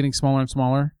to keep getting smaller and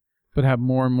smaller, but have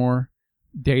more and more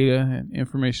data and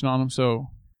information on them, so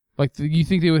like you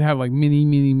think they would have like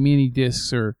mini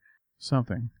discs or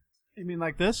something? You mean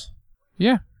like this?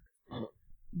 Yeah.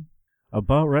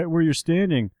 About right where you're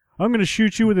standing. I'm going to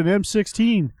shoot you with an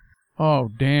M16. Oh,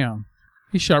 damn.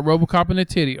 He shot RoboCop in the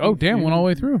titty. Oh, damn, went all the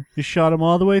way through. He shot him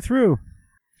all the way through.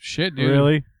 Shit, dude.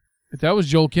 Really? If that was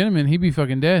Joel Kinnaman, he'd be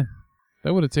fucking dead.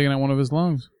 That would have taken out one of his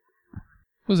lungs.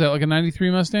 What was that, like a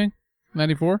 93 Mustang?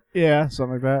 94? Yeah,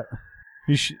 something like that.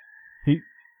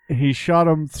 He shot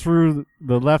him through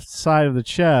the left side of the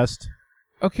chest.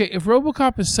 Okay, if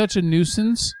RoboCop is such a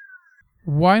nuisance,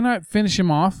 why not finish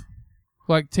him off?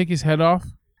 Like, take his head off?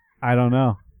 I don't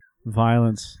know.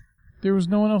 Violence. There was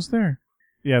no one else there.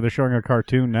 Yeah, they're showing a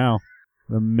cartoon now.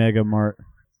 The Mega Mart.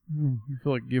 I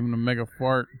feel like giving a mega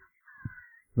fart.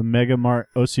 The Mega Mart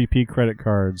OCP credit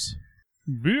cards.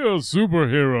 Be a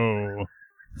superhero.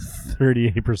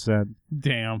 38%.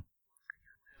 Damn.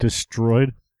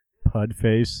 Destroyed.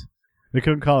 Pudface. They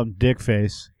couldn't call him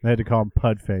Dickface. They had to call him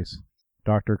Pudface.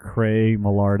 Dr. Cray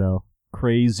Millardo.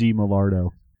 Crazy Millardo.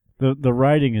 The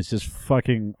writing is just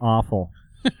fucking awful.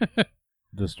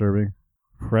 Disturbing.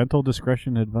 Parental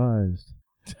discretion advised.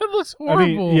 That looks horrible. I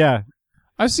mean, yeah.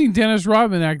 I've seen Dennis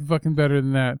Rodman act fucking better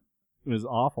than that. It was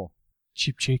awful.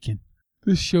 Cheap chicken.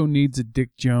 This show needs a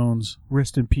Dick Jones.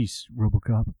 Rest in peace,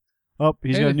 RoboCop. Oh,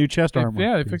 he's got a new chest armor.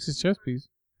 Yeah, they fixed his chest piece.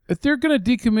 If they're going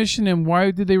to decommission him,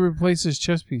 why did they replace his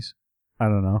chest piece? I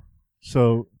don't know.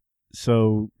 So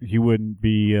he wouldn't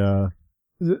be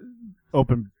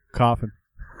open coffin.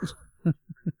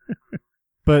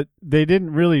 But they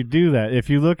didn't really do that. If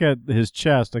you look at his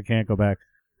chest, I can't go back.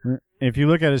 If you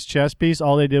look at his chest piece,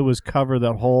 all they did was cover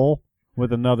that hole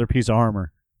with another piece of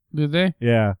armor. Did they?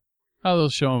 Yeah. Oh, they'll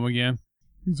show him again.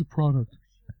 He's a product.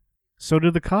 So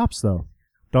do the cops, though,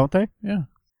 don't they? Yeah.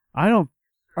 I don't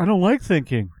like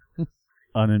thinking.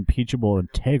 Unimpeachable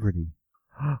integrity.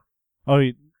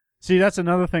 See, that's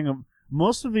another thing.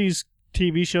 Most of these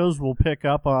TV shows will pick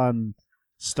up on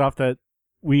stuff that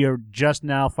we are just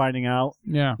now finding out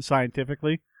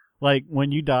scientifically. Like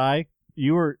when you die,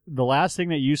 the last thing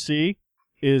that you see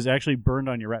is actually burned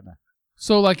on your retina.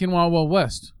 So, like in Wild Wild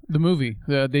West, the movie,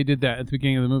 they did that at the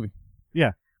beginning of the movie.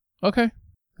 Yeah. Okay.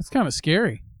 That's kind of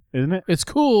scary. Isn't it? It's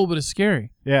cool, but it's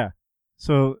scary. Yeah.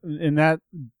 So,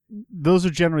 those are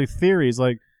generally theories.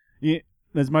 Like,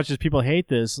 as much as people hate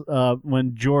this,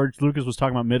 when George Lucas was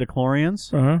talking about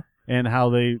midichlorians and how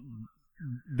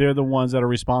they're the ones that are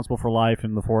responsible for life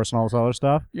and the Force and all this other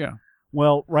stuff. Yeah.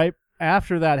 Well, right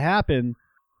after that happened,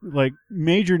 like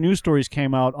major news stories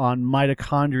came out on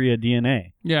mitochondria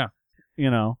DNA. Yeah.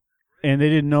 And they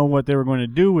didn't know what they were going to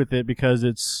do with it because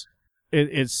it's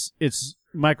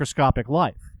microscopic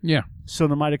life. Yeah. So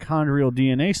the mitochondrial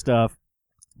DNA stuff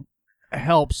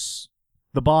helps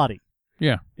the body.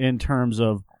 Yeah. In terms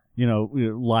of,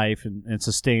 life and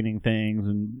sustaining things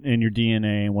and your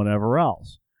DNA and whatever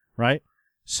else. Right?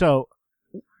 So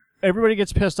everybody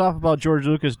gets pissed off about George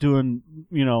Lucas doing,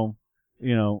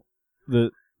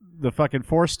 the fucking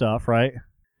Force stuff, right?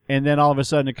 And then all of a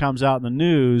sudden it comes out in the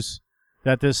news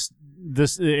that this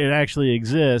it actually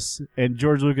exists, and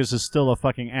George Lucas is still a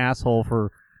fucking asshole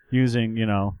for using,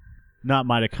 not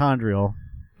mitochondrial,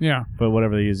 Yeah. but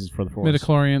whatever they use for the Force.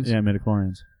 Midichlorians. Yeah,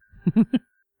 midichlorians.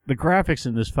 The graphics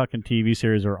in this fucking TV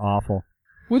series are awful.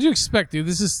 What'd you expect, dude?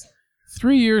 This is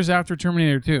 3 years after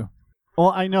Terminator 2.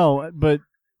 Well, I know, but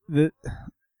the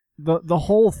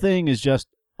whole thing is just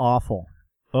awful.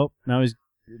 Oh, now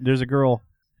there's a girl,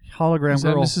 hologram Is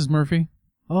that girl. Mrs. Murphy?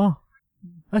 Oh,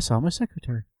 I saw my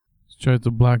secretary. Tried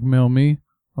to blackmail me.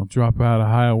 I'll drop out a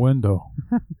higher window.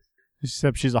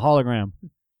 Except she's a hologram.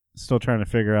 Still trying to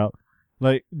figure out.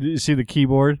 Like, do you see the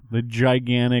keyboard? The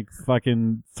gigantic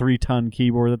fucking 3-ton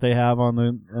keyboard that they have on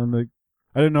the.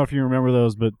 I don't know if you remember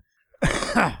those, but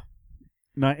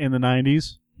not in the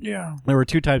 90s. Yeah. There were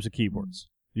 2 types of keyboards.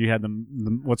 You had the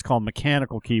what's called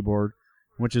mechanical keyboard,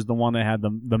 which is the one that had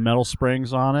the metal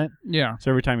springs on it. Yeah. So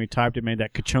every time you typed, it made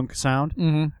that ka-chunk sound.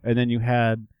 Mm-hmm. And then you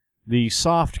had the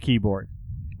soft keyboard,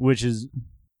 which is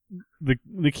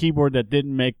the keyboard that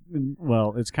didn't make.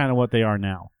 Well, it's kind of what they are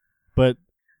now, but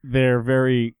they're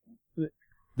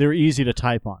easy to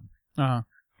type on. Uh-huh.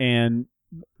 And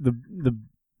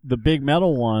the big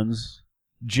metal ones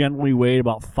generally weighed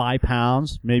about 5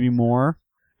 pounds, maybe more.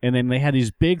 And then they had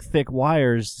these big, thick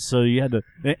wires, so you had to,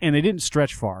 and they didn't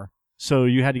stretch far. So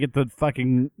you had to get the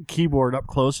fucking keyboard up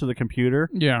close to the computer.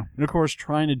 Yeah. And of course,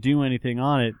 trying to do anything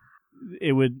on it,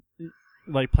 it would,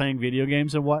 like playing video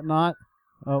games and whatnot.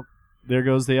 Oh, there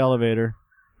goes the elevator.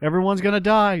 Everyone's gonna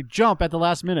die. Jump at the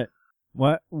last minute.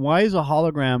 What? Why does a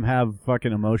hologram have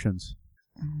fucking emotions?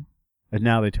 And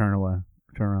now they turn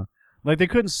around. Like they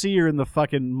couldn't see her in the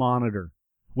fucking monitor,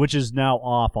 which is now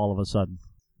off all of a sudden.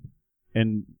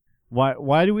 And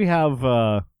why do we have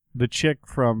the chick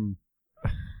from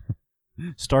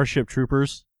Starship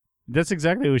Troopers? That's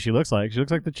exactly who she looks like. She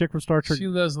looks like the chick from Star Trek. She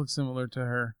does look similar to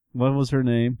her. What was her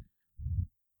name?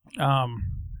 I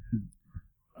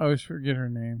always forget her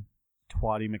name.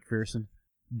 Twatty McPherson.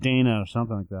 Dana or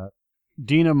something like that.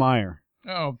 Dina Meyer.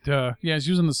 Oh, duh. Yeah,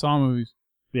 she was in the Saw movies.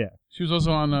 Yeah. She was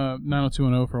also on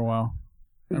 90210 for a while.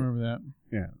 I remember that.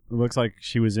 Yeah. It looks like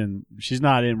she's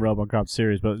not in RoboCop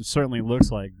series, but it certainly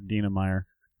looks like Dina Meyer.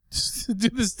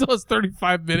 Dude, this still has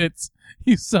 35 minutes.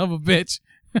 You son of a bitch.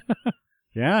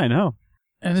 Yeah, I know.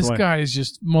 And this guy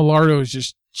is Millardo is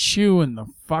just chewing the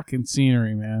fucking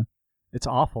scenery, man. It's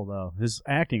awful, though. His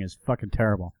acting is fucking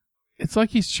terrible. It's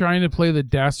like he's trying to play the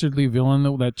dastardly villain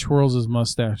that twirls his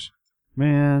mustache.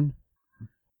 Man.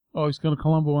 Oh, he's going to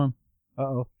Columbo him.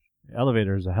 Uh-oh. The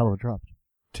elevator is a hell of a drop.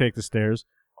 Take the stairs.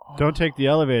 Don't take the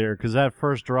elevator, because that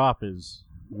first drop is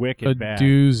wicked bad. A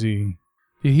doozy.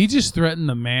 Did he just threaten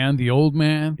the old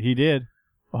man? He did.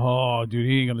 Oh, dude,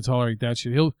 he ain't going to tolerate that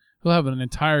shit. He'll have an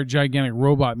entire gigantic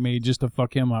robot made just to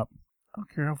fuck him up. I don't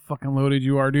care how fucking loaded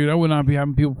you are, dude. I would not be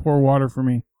having people pour water for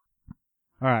me.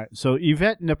 All right, so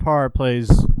Yvette Nepar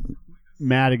plays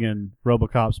Madigan,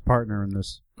 RoboCop's partner in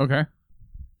this. Okay.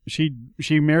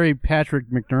 She married Patrick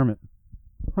McDermott.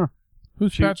 Huh.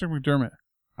 Who's Patrick McDermott?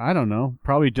 I don't know.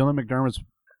 Probably Dylan McDermott's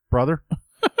brother.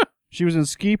 She was in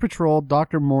Ski Patrol,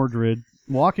 Dr. Mordred,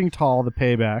 Walking Tall, The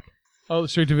Payback. Oh, the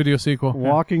straight-to-video sequel.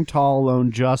 Walking Tall,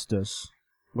 Alone Justice.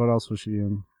 What else was she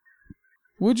in?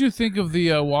 What'd you think of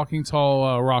the Walking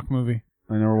Tall rock movie?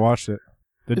 I never watched it.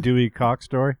 The Dewey Cox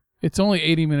story? It's only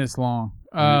 80 minutes long.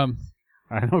 I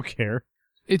don't care.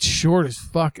 It's short as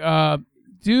fuck.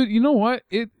 Dude, you know what?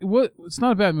 It's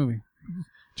not a bad movie.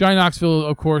 Johnny Knoxville,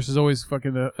 of course, is always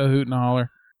fucking a hoot and a holler.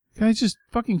 Guy's just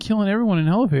fucking killing everyone in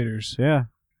elevators. Yeah.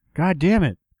 God damn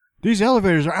it. These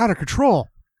elevators are out of control.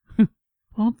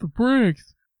 Pump the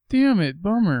brakes. Damn it.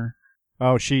 Bummer.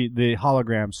 Oh, the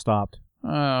hologram stopped.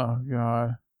 Oh,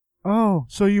 God. Oh,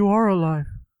 so you are alive.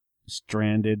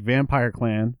 Stranded, Vampire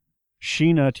Clan,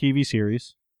 Sheena TV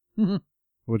series,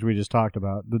 which we just talked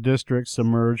about, The District,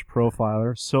 Submerged,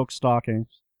 Profiler, Silk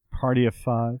Stockings, Party of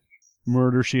Five,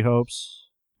 Murder, She Hopes.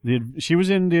 She was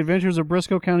in The Adventures of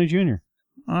Briscoe County Jr.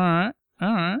 All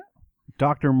right.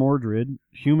 Dr. Mordred,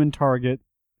 Human Target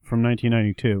from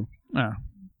 1992. Oh.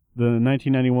 The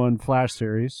 1991 Flash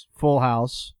series, Full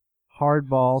House,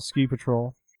 Hardball, Ski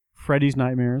Patrol, Freddy's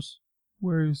Nightmares.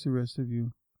 Where is the rest of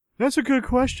you? That's a good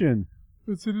question.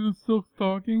 Is it in a silk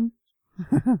stocking?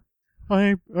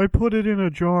 I put it in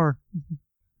a jar.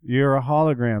 You're a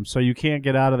hologram, so you can't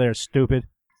get out of there, stupid.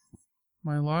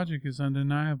 My logic is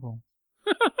undeniable.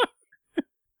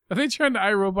 Are they trying to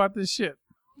iRobot this shit?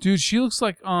 Dude, she looks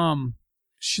like the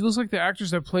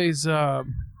actress that plays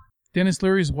Dennis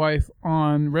Leary's wife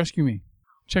on Rescue Me.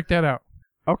 Check that out.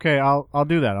 Okay, I'll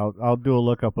do that. I'll do a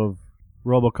lookup of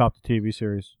RoboCop the TV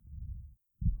series.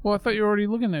 Well, I thought you were already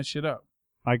looking that shit up.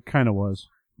 I kind of was.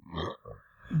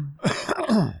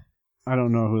 I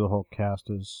don't know who the whole cast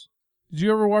is. Did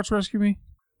you ever watch Rescue Me?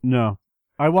 No.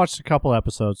 I watched a couple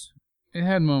episodes. It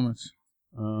had moments.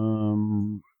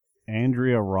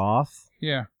 Andrea Roth?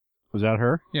 Yeah. Was that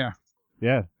her? Yeah.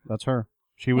 Yeah, that's her.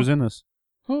 She was in this.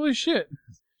 Holy shit.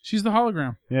 She's the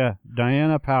hologram. Yeah.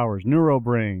 Diana Powers.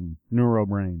 Neurobrain.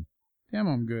 Damn,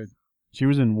 I'm good. She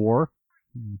was in War.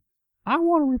 I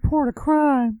want to report a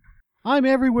crime. I'm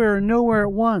everywhere and nowhere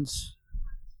at once.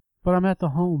 But I'm at the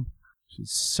home.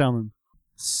 She's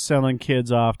selling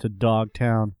kids off to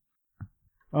Dogtown.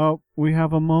 Oh, we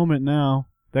have a moment now.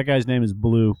 That guy's name is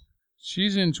Blue.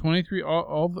 She's in 23,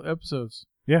 all the episodes.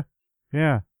 Yeah.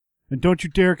 And don't you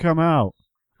dare come out.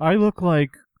 I look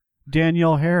like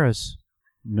Danielle Harris.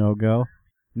 No go.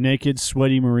 Naked,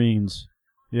 sweaty Marines.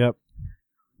 Yep.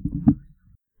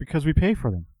 Because we pay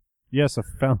for them. Yes, a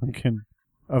felon can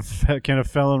a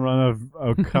felon run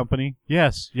a company?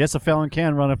 Yes, a felon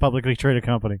can run a publicly traded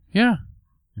company. Yeah.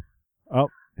 Oh,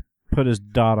 put his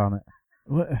dot on it.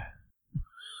 What?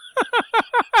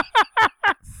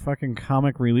 Fucking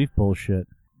comic relief bullshit.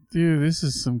 Dude, this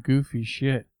is some goofy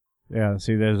shit. Yeah,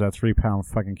 see, there's that 3-pound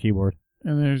fucking keyboard.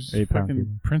 And there's 8-pound fucking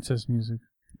keyboard. princess music.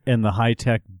 And the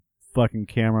high-tech fucking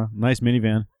camera. Nice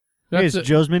minivan. That's Hey, it's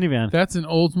Joe's minivan. That's an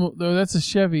that's a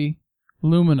Chevy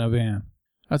Lumina van.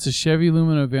 That's a Chevy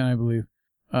Lumina van, I believe.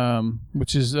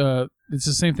 Which is, it's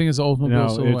the same thing as the Oldsmobile No,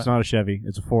 Silhouette. it's not a Chevy.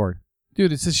 It's a Ford.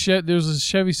 Dude, it's there's a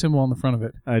Chevy symbol on the front of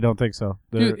it. I don't think so.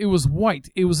 Dude, it was white.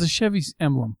 It was a Chevy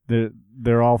emblem.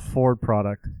 They're all Ford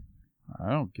product. I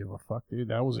don't give a fuck, dude.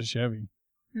 That was a Chevy.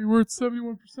 You're worth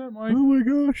 71%, Mike. Oh my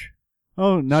gosh.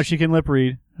 Oh, now she can lip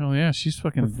read. Hell yeah, she's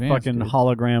fucking advanced. Fucking dude.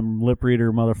 hologram lip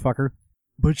reader motherfucker.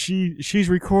 But she's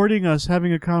recording us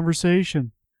having a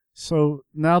conversation. So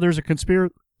now there's a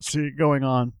conspiracy going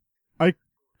on.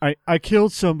 I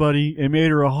killed somebody and made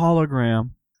her a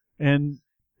hologram, and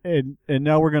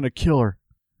now we're gonna kill her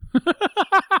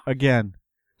again.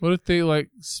 What if they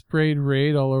sprayed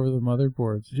Raid all over the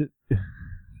motherboards?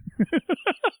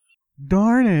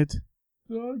 Darn it!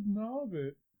 Doug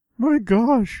Nobbit. My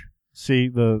gosh! See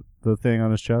the thing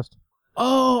on his chest?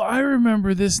 Oh, I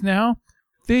remember this now.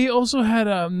 They also had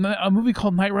a movie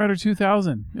called Knight Rider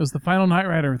 2000. It was the final Knight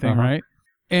Rider thing, right?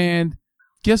 And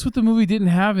guess what the movie didn't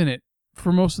have in it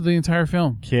for most of the entire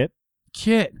film? Kit.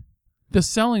 The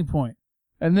selling point.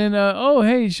 And then,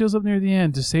 hey, he shows up near the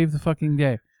end to save the fucking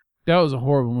day. That was a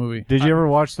horrible movie. Did you ever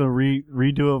watch the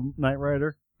redo of Knight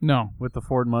Rider? No. With the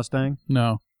Ford Mustang?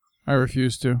 No. I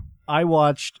refuse to. I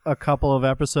watched a couple of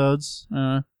episodes,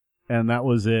 and that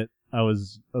was it. I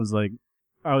was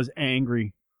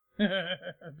angry. I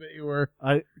bet you were.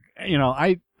 I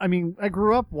mean, I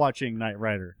grew up watching Knight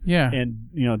Rider. Yeah. And,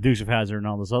 Dukes of Hazzard and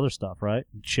all this other stuff, right?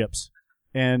 Chips.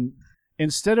 And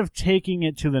instead of taking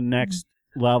it to the next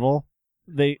level,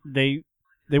 they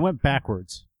went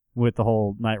backwards with the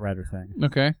whole Knight Rider thing.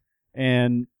 Okay.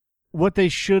 And what they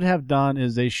should have done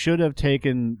is they should have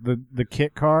taken the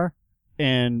kit car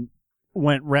and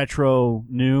went retro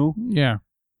new. Yeah.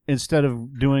 Instead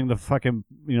of doing the fucking,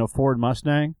 Ford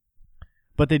Mustang.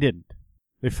 But they didn't.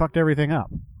 They fucked everything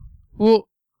up. Well,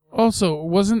 also,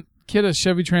 wasn't Kit a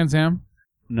Chevy Trans Am?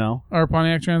 No. Or a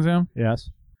Pontiac Trans Am? Yes.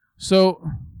 So,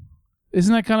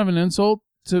 isn't that kind of an insult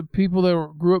to people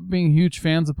that grew up being huge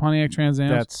fans of Pontiac Trans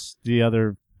Ams? That's the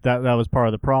other... That was part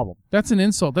of the problem. That's an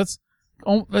insult. That's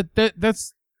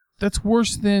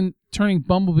worse than turning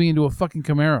Bumblebee into a fucking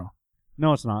Camaro.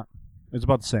 No, it's not. It's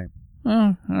about the same.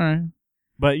 Oh, all right.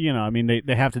 But,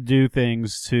 they have to do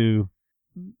things to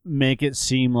make it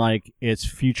seem like it's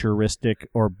futuristic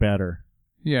or better.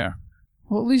 Yeah.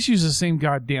 Well, at least use the same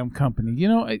goddamn company.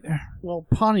 Well,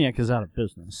 Pontiac is out of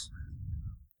business.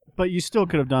 but you still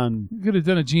could have done. You could have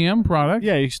done a GM product.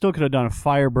 Yeah, you still could have done a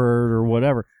Firebird or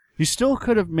whatever. You still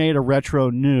could have made a retro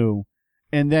new,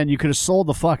 and then you could have sold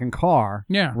the fucking car.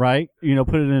 Yeah. Right?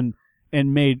 Put it in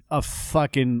and made a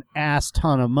fucking ass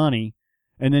ton of money,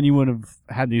 and then you wouldn't have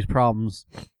had these problems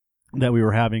that we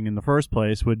were having in the first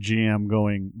place with GM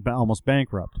going almost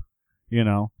bankrupt.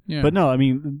 Yeah. But no, I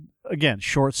mean, again,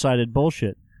 short-sighted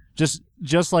bullshit.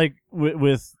 Just like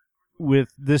with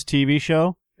this TV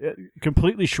show,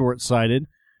 completely short-sighted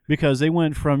because they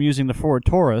went from using the Ford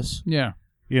Taurus, Yeah.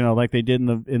 Like they did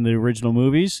in the original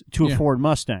movies, to a Ford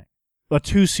Mustang, a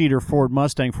 2-seater Ford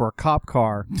Mustang for a cop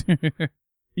car.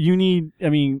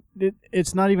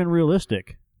 It's not even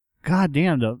realistic. God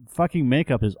damn, the fucking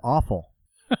makeup is awful.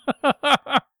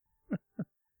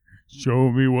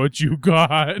 Show me what you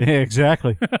got. Yeah,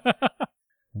 exactly.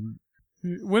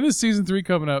 When is season 3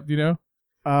 coming up? Do you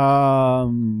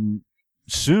know?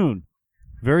 Soon.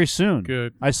 Very soon.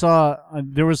 Good. I saw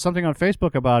there was something on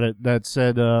Facebook about it that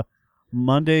said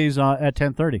Mondays at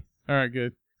 10:30. All right,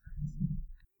 good.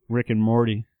 Rick and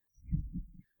Morty.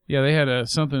 Yeah, they had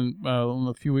something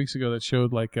a few weeks ago that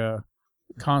showed like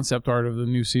concept art of the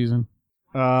new season.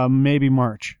 Maybe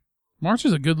March. March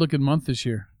is a good looking month this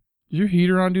year. Is your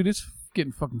heater on, dude? It's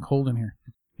getting fucking cold in here.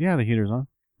 Yeah, the heater's on.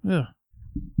 Ugh.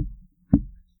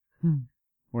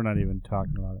 We're not even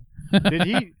talking about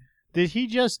it. Did he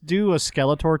just do a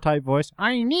Skeletor type voice?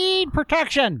 I need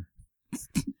protection.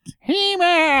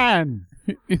 He-Man.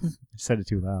 I said it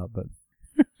too loud, but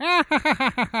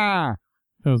That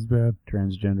was bad.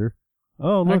 transgender.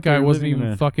 Oh, look, That guy they're wasn't living even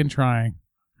in a- fucking trying.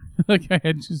 That guy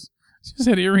had just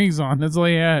had earrings on. That's all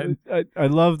he had. I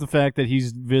love the fact that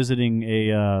he's visiting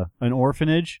an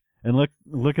orphanage and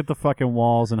look at the fucking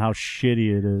walls and how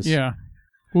shitty it is. Yeah.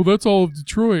 Well, that's all of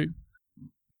Detroit.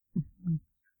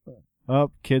 Oh,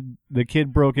 the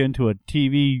kid broke into a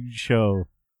TV show.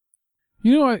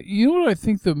 You know what I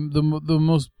think the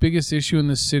most biggest issue in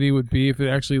this city would be if it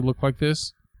actually looked like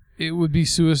this? It would be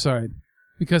suicide.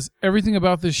 Because everything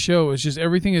about this show is just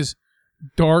everything is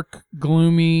dark,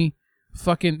 gloomy,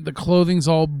 fucking the clothing's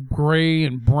all gray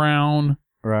and brown.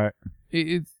 Right.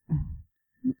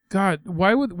 God,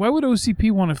 why would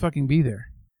OCP want to fucking be there?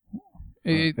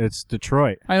 It's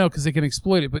Detroit. I know because they can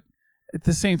exploit it, but at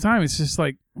the same time, it's just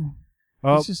like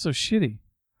it's just so shitty.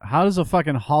 How does a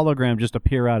fucking hologram just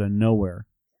appear out of nowhere?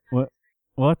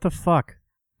 What the fuck?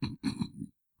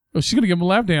 Oh, she's gonna give him a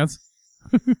lap dance.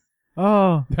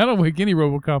 Oh, That'll wake any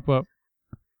RoboCop up.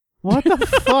 what the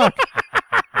fuck?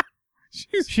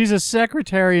 She's She's a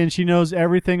secretary and she knows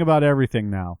everything about everything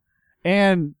now,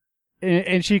 and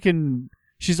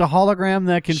she's a hologram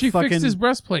that can she fucking fixed his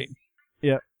breastplate.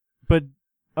 yeah. But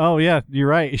oh yeah, you're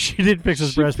right. She did fix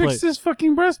his She breastplate. fixed his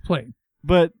fucking breastplate.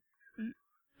 But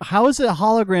how is a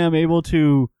hologram able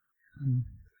to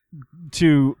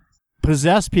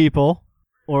possess people,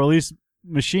 or at least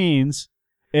machines,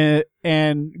 and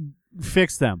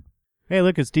fix them? Hey,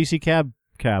 look, it's DC Cab.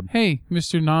 Hey,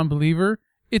 Mr. Non-Believer,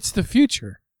 it's the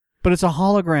future. But it's a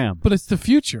hologram. But it's the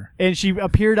future. And she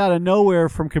appeared out of nowhere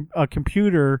from a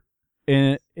computer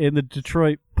in the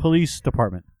Detroit Police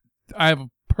Department. I have a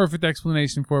perfect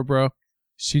explanation for it, bro.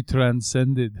 She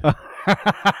transcended.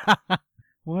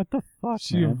 What the fuck,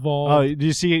 She man? evolved. Oh, do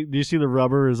you see the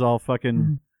rubber is all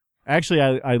fucking... Actually,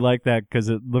 I like that because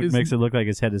it makes it look like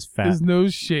his head is fat. His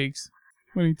nose shakes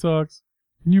when he talks.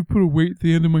 Can you put a weight at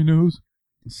the end of my nose?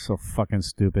 It's so fucking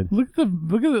stupid. Look at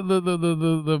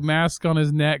the mask on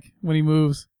his neck when he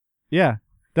moves. Yeah,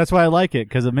 that's why I like it,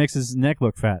 because it makes his neck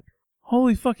look fat.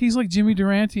 Holy fuck, he's like Jimmy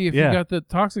Durante if Yeah. he got the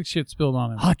toxic shit spilled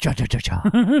on him. Ha cha cha cha cha.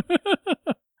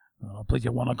 Oh, but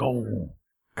you wanna go?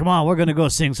 Come on, we're gonna go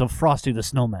sing some Frosty the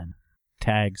Snowman.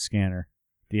 Tag Scanner,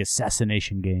 the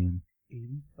assassination game.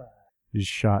 85.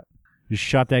 Just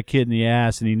shot that kid in the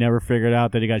ass, and he never figured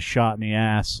out that he got shot in the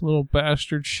ass. Little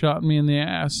bastard shot me in the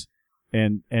ass.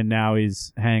 And now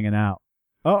he's hanging out.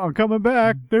 Oh, I'm coming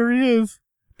back. There he is.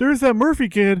 There's that Murphy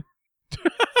kid.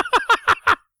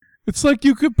 It's like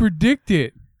you could predict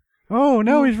it. Oh,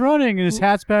 now he's running, and his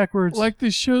hat's backwards. Like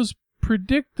this show's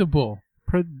predictable.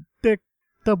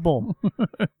 Predictable.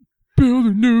 Build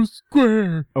a new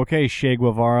square. Okay, Che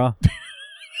Guevara.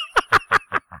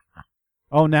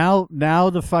 Oh, now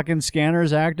the fucking scanner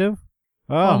is active?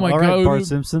 Oh my all right, God. Bart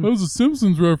Simpson. That was a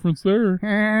Simpsons reference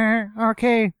there.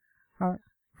 Okay.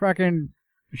 Fucking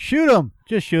shoot him.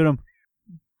 Just shoot him.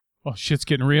 Oh, shit's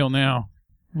getting real now.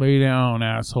 Lay down,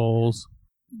 assholes.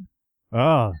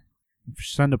 Oh.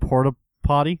 Send a porta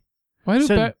potty? Why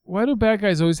do bad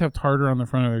guys always have tartar on the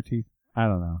front of their teeth? I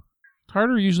don't know.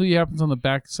 Tartar usually happens on the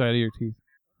back side of your teeth.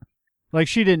 Like,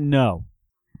 she didn't know.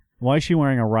 Why is she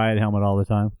wearing a riot helmet all the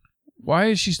time? Why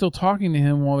is she still talking to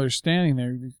him while they're standing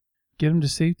there? Get him to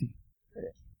safety.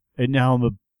 And now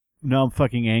I'm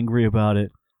fucking angry about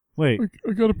it. Wait,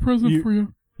 I got a present for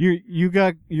you.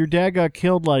 Your dad got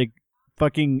killed like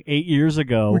fucking 8 years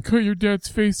ago. We cut your dad's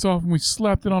face off and we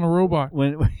slapped it on a robot.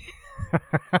 When did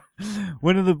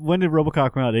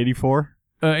RoboCop come out? 84?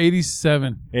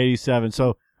 87. 87.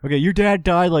 So okay, your dad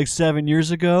died like 7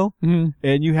 years ago, and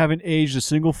you haven't aged a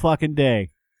single fucking day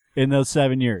in those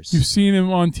 7 years. You've seen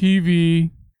him on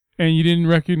TV, and you didn't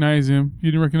recognize him.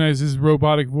 You didn't recognize his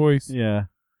robotic voice. Yeah.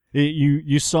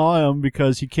 You saw him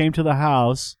because he came to the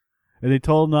house, and they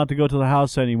told him not to go to the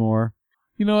house anymore.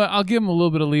 You know what? I'll give him a little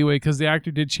bit of leeway because the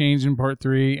actor did change in part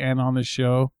 3 and on this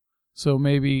show. So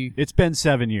maybe it's been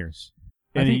 7 years,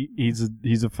 and he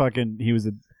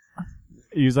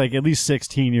was like at least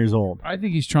 16 years old. I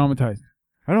think he's traumatized.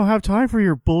 I don't have time for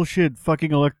your bullshit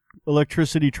fucking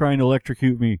electricity trying to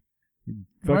electrocute me.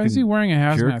 Why is he wearing a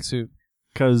hazmat jerk. suit?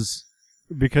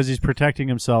 Because he's protecting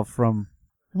himself from...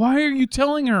 Why are you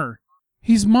telling her?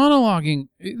 He's monologuing.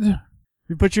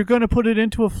 But you're going to put it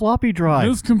into a floppy drive.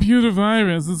 This computer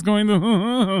virus is going to...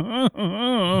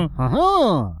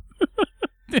 Uh-huh.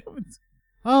 Damn it.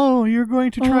 Oh, you're going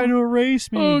to try to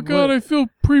erase me. Oh, God, I feel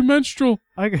premenstrual.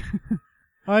 It's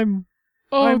going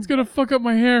to fuck up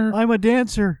my hair. I'm a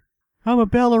dancer. I'm a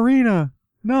ballerina.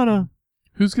 Not a...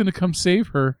 Who's going to come save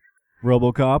her?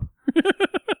 RoboCop.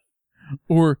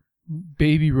 Or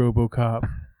baby RoboCop.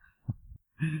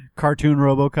 Cartoon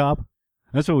RoboCop.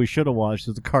 That's what we should have watched,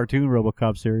 is the cartoon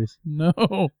RoboCop series.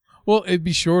 No. Well, it'd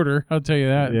be shorter, I'll tell you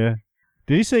that. Yeah.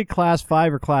 Did he say class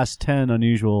 5 or class 10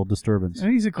 unusual disturbance? I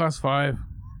think he's at class 5.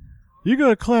 You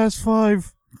got a class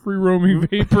 5. Free roaming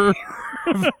vapor.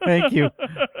 Thank you.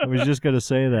 I was just going to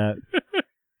say that.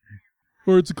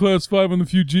 Or it's a class 5 on the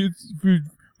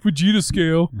Fujita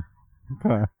scale.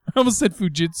 Okay. I almost said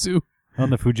Fujitsu. On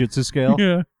the Fujitsu scale?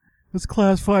 Yeah. It's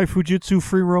class 5 Fujitsu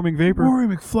free roaming vapor. Rory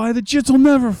McFly, the jits will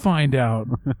never find out.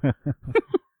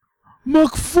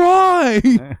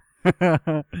 McFly!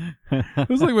 That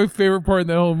was like my favorite part in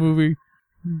that whole movie.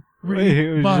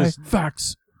 Read my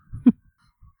facts.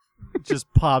 It just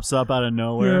pops up out of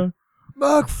nowhere. Yeah.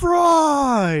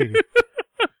 McFly!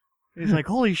 He's like,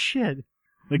 holy shit.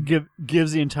 Like,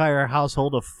 gives the entire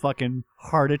household a fucking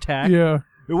heart attack. Yeah.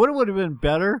 What would have been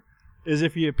better is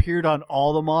if he appeared on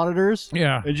all the monitors.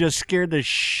 Yeah. And just scared the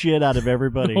shit out of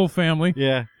everybody. The whole family.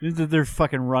 Yeah. They're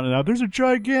fucking running out. There's a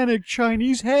gigantic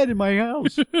Chinese head in my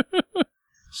house.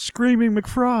 Screaming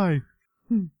McFry.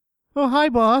 Oh, hi,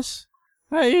 boss.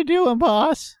 How you doing,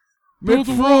 boss? Build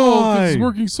a wall because it's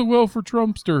working so well for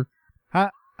Trumpster.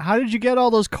 How did you get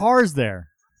all those cars there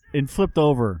and flipped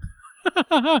over?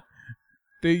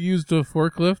 They used a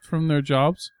forklift from their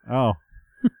jobs. Oh.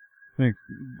 Maybe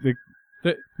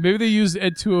they used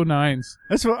Ed 209s.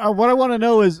 That's what I want to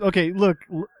know is, okay, look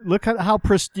at how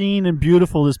pristine and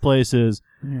beautiful this place is.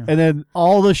 Yeah. And then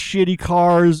all the shitty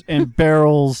cars and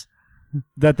barrels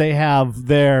that they have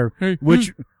there,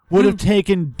 which would have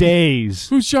taken days.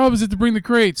 Whose job is it to bring the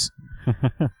crates?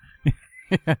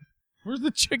 Yeah. Where's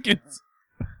the chickens?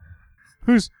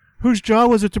 Whose job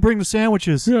was it to bring the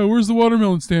sandwiches? Yeah, where's the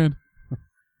watermelon stand?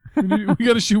 we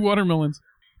got to shoot watermelons.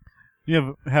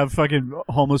 You have fucking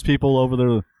homeless people over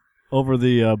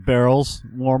the barrels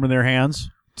warming their hands.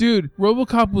 Dude,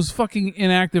 RoboCop was fucking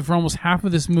inactive for almost half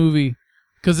of this movie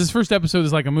because this first episode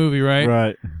is like a movie, right?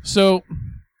 Right. So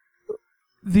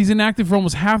he's inactive for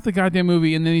almost half the goddamn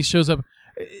movie, and then he shows up.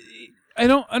 I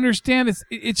don't understand.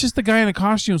 It's just a guy in a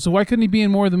costume, so why couldn't he be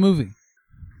in more of the movie?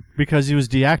 Because he was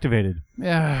deactivated.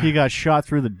 Yeah. He got shot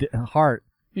through the heart.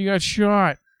 He got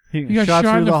shot. He got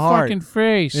shot in the heart. fucking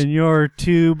face. And you're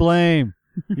to blame.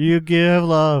 You give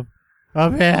love a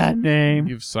bad name.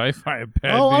 Give sci-fi a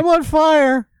bad name. Oh, I'm on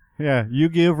fire. Yeah, you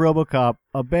give RoboCop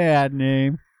a bad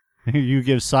name. You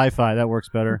give sci-fi. That works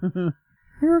better.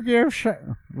 You give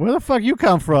where the fuck you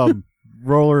come from,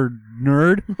 roller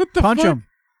nerd? What the Punch fuck? him.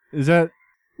 Is that...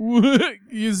 This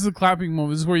is a clapping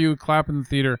moment. This is where you would clap in the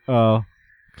theater. Oh,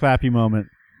 clappy moment.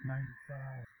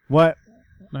 95. What?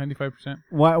 95%.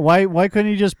 Why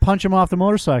couldn't he just punch him off the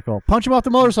motorcycle? Punch him off the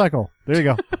motorcycle. There you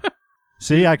go.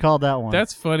 See, I called that one.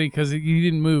 That's funny because he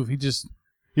didn't move. He just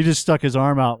stuck his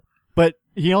arm out, but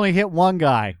he only hit one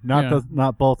guy,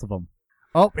 not both of them.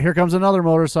 Oh, here comes another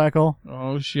motorcycle.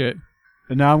 Oh shit!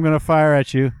 And now I'm gonna fire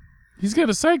at you. He's got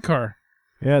a sidecar.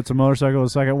 Yeah, it's a motorcycle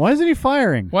with a sidecar. Why isn't he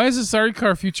firing? Why is the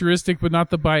sidecar futuristic but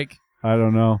not the bike? I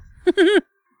don't know.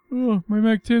 Oh, my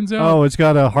Mac 10's out. Oh, it's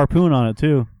got a harpoon on it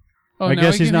too. Oh, I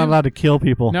guess he's not allowed to kill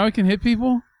people. Now he can hit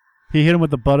people? He hit him with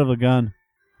the butt of a gun.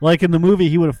 Like in the movie,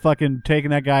 he would have fucking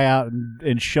taken that guy out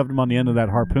and shoved him on the end of that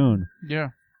harpoon. Yeah.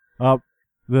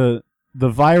 The the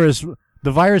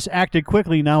virus acted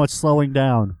quickly. Now it's slowing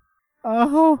down.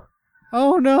 Oh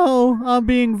no! I'm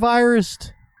being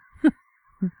virused.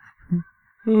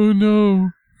 Oh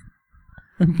no!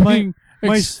 I'm being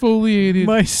exfoliated.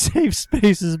 My safe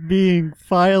space is being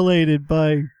violated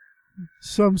by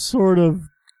some sort of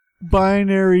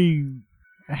binary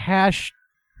hash.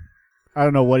 I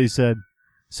don't know what he said.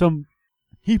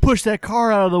 He pushed that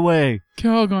car out of the way.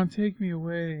 Calgon, take me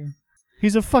away.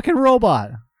 He's a fucking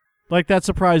robot. Like that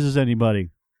surprises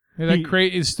anybody. Yeah, that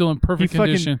crate is still in perfect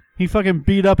condition. He fucking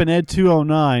beat up an Ed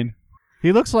 209.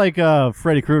 He looks like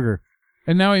Freddy Krueger.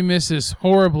 And now he misses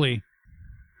horribly.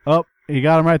 Oh, he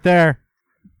got him right there.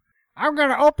 I'm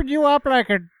gonna open you up like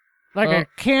a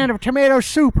can of tomato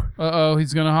soup. Uh-oh,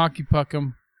 he's gonna hockey puck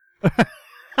him.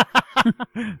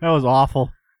 That was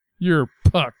awful. You're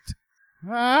pucked.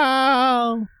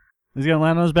 Oh. He's gonna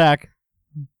land on his back.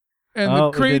 And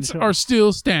the crates are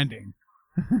still standing.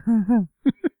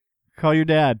 Call your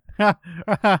dad.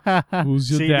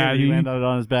 Who's your See, daddy? He landed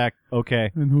on his back.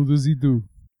 Okay. And who does he do?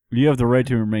 You have the right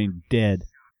to remain dead.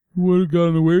 Would have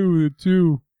gotten away with it,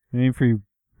 too. It ain't for you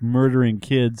murdering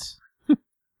kids.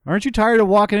 Aren't you tired of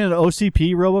walking into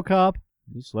OCP, RoboCop?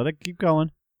 Just let it keep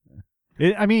going.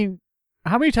 I mean,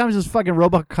 how many times has fucking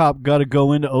RoboCop got to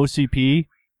go into OCP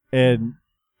and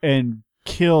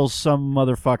kill some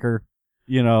motherfucker,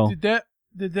 you know? Did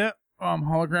that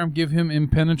hologram give him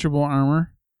impenetrable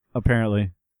armor?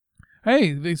 Apparently.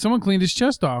 Hey, someone cleaned his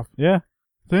chest off. Yeah.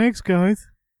 Thanks, guys.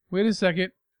 Wait a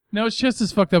second. No, his chest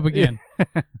is fucked up again.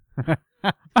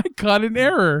 I caught an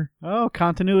error. Oh,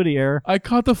 continuity error. I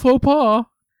caught the faux pas.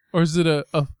 Or is it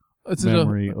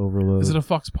Memory overload. Is it a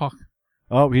fox paw?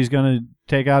 Oh, he's gonna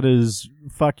take out his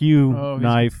fuck you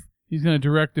knife. He's gonna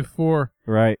directive 4.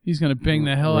 Right. He's gonna bang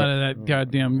the hell out of that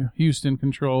goddamn Houston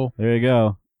control. There you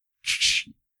go.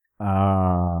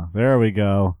 There we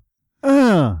go.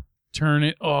 Turn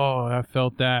it. Oh, I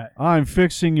felt that. I'm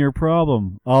fixing your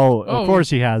problem. Oh, of course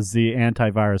he has the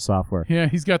antivirus software. Yeah,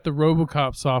 he's got the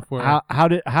RoboCop software. How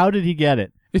did he get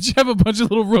it? Did you have a bunch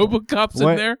of little RoboCops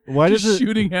in there? Why just does it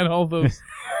shooting at all those?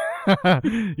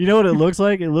 You know what it looks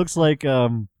like? It looks like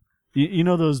you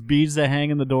know those beads that hang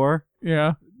in the door?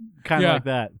 Yeah. Kind of like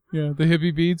that. Yeah, the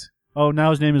hippie beads. Oh, now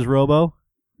his name is Robo.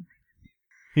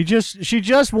 She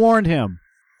just warned him.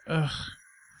 Ugh.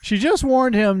 She just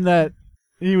warned him that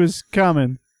he was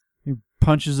coming. He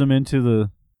punches him into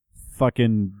the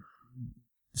fucking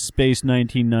Space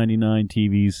 1999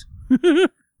 TVs.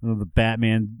 Oh, the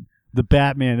Batman. The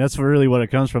Batman. That's really what it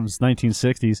comes from. It's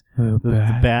 1960s.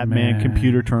 The Batman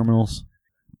computer terminals.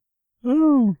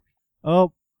 Oh,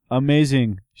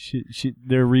 amazing.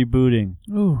 They're rebooting.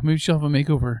 Ooh, maybe she'll have a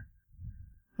makeover.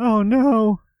 Oh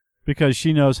no! Because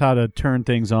she knows how to turn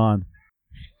things on.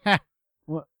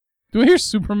 What? Do I hear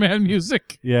Superman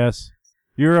music? Yes.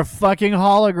 You're a fucking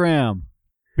hologram.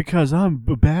 Because I'm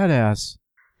a badass.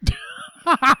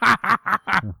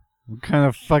 What kind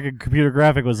of fucking computer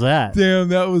graphic was that? Damn,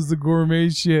 that was the gourmet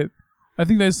shit. I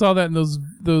think I saw that in those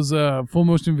full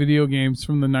motion video games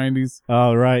from the 90s.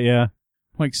 Oh, right, yeah.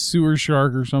 Like Sewer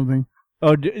Shark or something.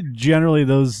 Oh, generally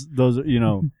those you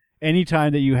know,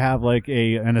 anytime that you have like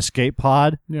an escape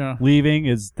pod leaving,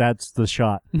 that's the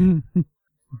shot.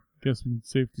 Guess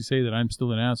it's safe to say that I'm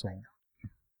still an asshole.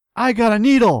 I got a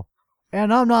needle,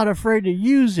 and I'm not afraid to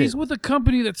use it. He's with a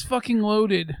company that's fucking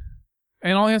loaded,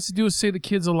 and all he has to do is say the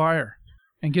kid's a liar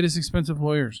and get his expensive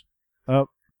lawyers. Oh,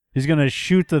 he's gonna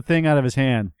shoot the thing out of his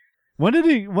hand. When did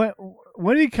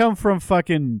he come from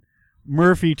fucking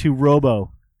Murphy to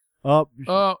Robo? Oh,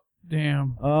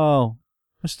 damn. Oh,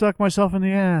 I stuck myself in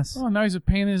the ass. Oh, now he's a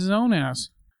pain in his own ass.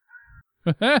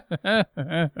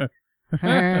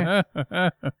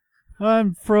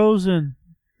 I'm frozen.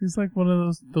 He's like one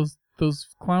of those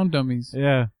clown dummies.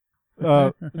 Yeah.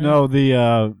 No,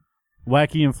 the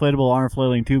wacky inflatable arm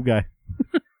flailing tube guy.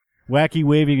 Wacky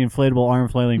waving inflatable arm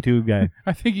flailing tube guy.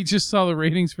 I think he just saw the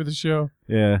ratings for the show.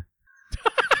 Yeah.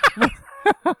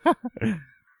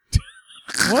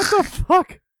 What the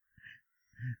fuck?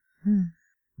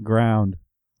 Ground.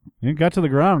 You got to the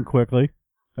ground quickly.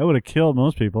 That would have killed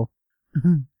most people.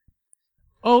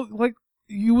 Oh, like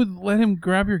you would let him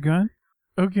grab your gun?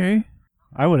 Okay.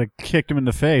 I would have kicked him in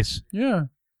the face. Yeah.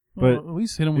 But at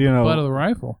least hit him with the butt of the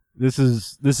rifle. This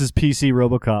is PC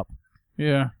RoboCop.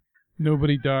 Yeah.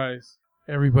 Nobody dies.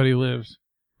 Everybody lives.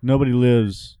 Nobody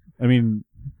lives. I mean,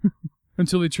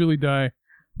 until they truly die.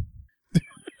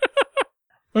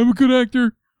 I'm a good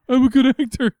actor. I'm a good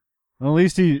actor. At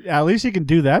least he can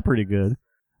do that pretty good.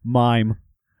 Mime.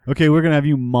 Okay, we're gonna have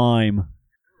you mime.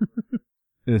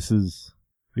 This is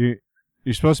you're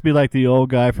supposed to be like the old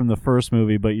guy from the first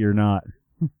movie, but you're not.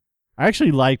 I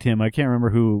actually liked him. I can't remember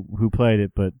who played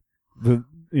it, but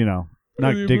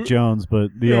not Dick Jones, but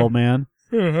the old man.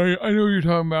 Yeah, I know what you're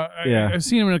talking about. Yeah. I've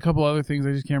seen him in a couple other things.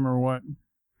 I just can't remember what.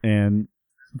 And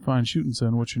Fine shooting,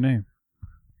 son. What's your name?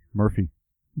 Murphy.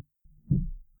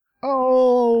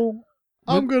 Oh,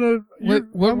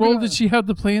 What role did she have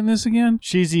to play in this again?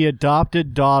 She's the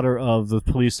adopted daughter of the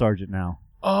police sergeant now.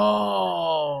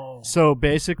 Oh. So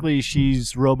basically,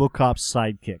 she's RoboCop's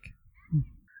sidekick.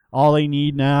 All they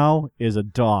need now is a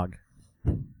dog.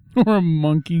 Or a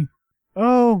monkey.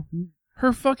 Oh,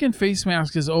 Her fucking face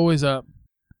mask is always up.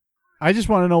 I just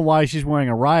want to know why she's wearing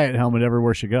a riot helmet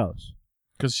everywhere she goes.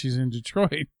 Because she's in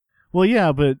Detroit. Well,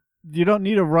 yeah, but you don't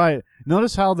need a riot.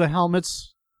 Notice how the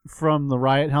helmets from the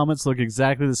riot helmets look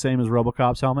exactly the same as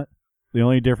RoboCop's helmet? The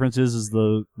only difference is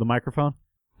the microphone.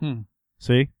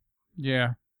 See?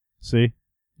 Yeah. See?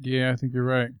 Yeah, I think you're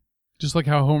right. Just like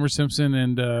how Homer Simpson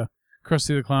and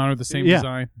Krusty the Clown are the same Yeah.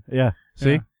 design. Yeah.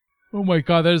 See? Yeah. Oh my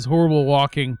god, that is horrible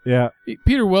walking. Yeah.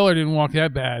 Peter Weller didn't walk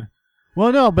that bad.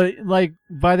 Well, no, but like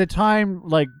by the time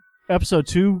like episode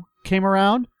 2 came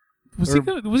around, Was he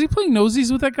playing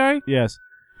nosies with that guy? yes.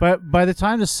 But by the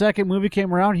time the second movie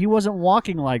came around, he wasn't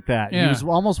walking like that. Yeah. He was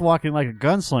almost walking like a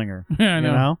gunslinger. Yeah, I You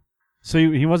know. know? So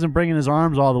he wasn't bringing his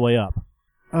arms all the way up.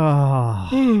 Oh.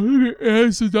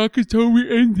 It's the Nakatomi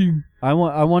ending. I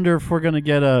wonder if we're going to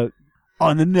get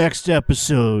on the next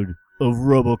episode of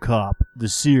RoboCop, the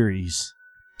series.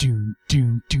 Doom,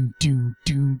 doom, doom, doom,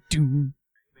 doom, doom.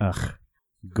 Ugh.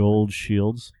 Gold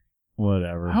shields?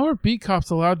 Whatever. How are beat cops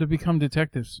allowed to become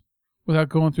detectives without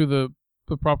going through the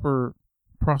proper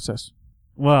process?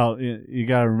 Well, you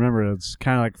got to remember, it's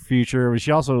kind of like future. But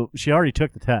she already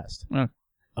took the test.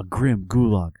 A grim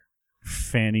gulag.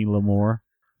 Fanny Lamore.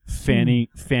 Fanny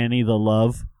the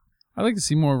love. I'd like to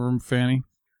see more of her Fanny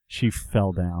She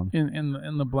fell down.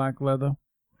 in the black leather.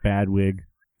 Bad wig.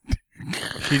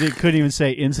 Couldn't even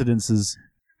say incidences.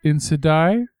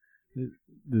 Incidai?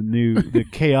 The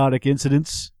chaotic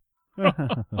incidents.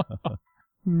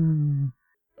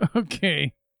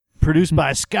 Okay. Produced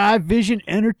by Sky Vision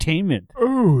Entertainment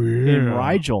Oh, yeah. in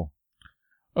Rigel.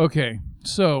 Okay,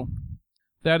 so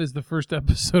that is the first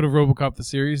episode of RoboCop the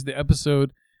series. The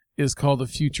episode is called The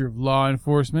Future of Law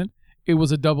Enforcement. It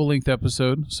was a double-length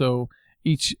episode, so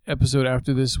each episode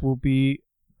after this will be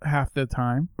half the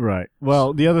time. Right.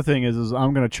 Well, the other thing is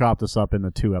I'm going to chop this up into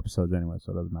 2 episodes anyway,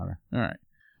 so it doesn't matter. All right.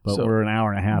 But So- we're an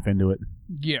hour and a half into it.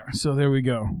 Yeah, so there we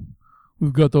go.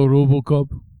 We've got the RoboCop,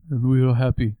 and we are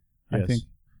happy, I Yes. think.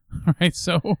 All right,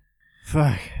 so...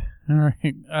 Fuck. All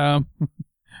right.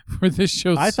 For this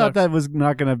show I thought sucks. that was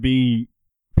not going to be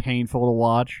painful to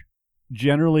watch.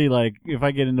 Generally, like, if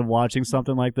I get into watching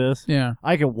something like this, Yeah.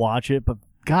 I can watch it, but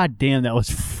god damn, that was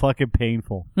fucking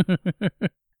painful.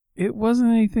 It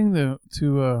wasn't anything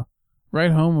to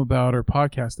write home about or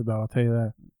podcast about, I'll tell you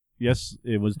that. Yes,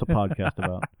 it was the podcast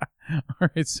about. All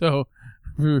right, so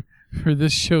for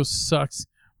this show sucks,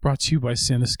 brought to you by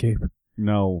Cinescape.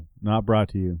 No, not brought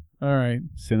to you. All right,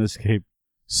 Cinescape.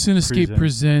 Cinescape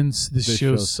presents This This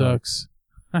Show Show Sucks.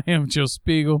 I am Joe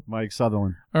Spiegel. Mike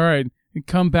Sutherland. All right, and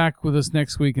come back with us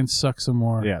next week and suck some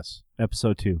more. Yes,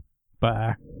 episode 2.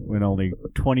 Bye. With only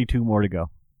 22 more to go.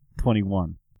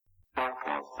 21.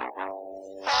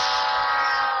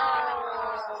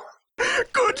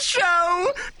 Good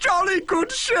show! Jolly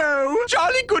good show!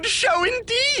 Jolly good show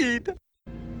indeed!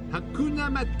 Hakuna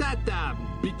Matata,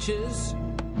 bitches.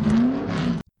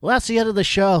 Well, that's the end of the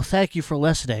show. Thank you for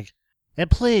listening. And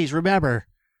please remember,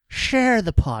 share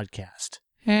the podcast.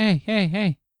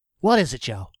 Hey. What is it,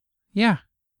 Joe? Yeah.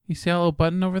 You see that little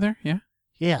button over there? Yeah.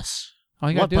 Yes. All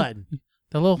you What gotta do, button?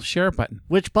 The little share button.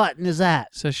 Which button is that?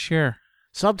 It says share.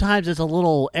 Sometimes it's a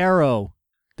little arrow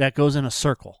that goes in a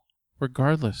circle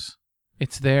Regardless,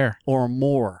 it's there. or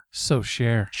more. So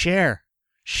share. Share.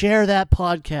 Share that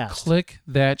podcast. Click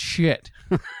that shit.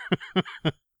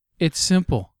 It's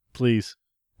simple. Please.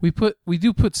 We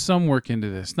do put some work into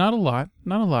this. Not a lot.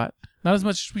 Not as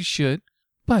much as we should.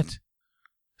 But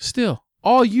still,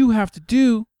 all you have to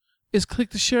do is click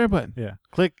the share button. Yeah.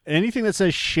 Click anything that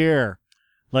says share.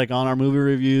 Like on our movie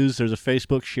reviews, there's a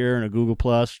Facebook share and a Google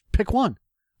Plus. Pick one.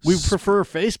 We prefer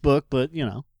Facebook, but,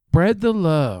 Spread the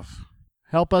love.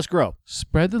 help us grow.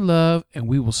 Spread the love, and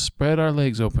we will spread our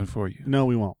legs open for you. No,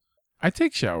 we won't. I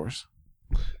take showers.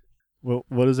 Well,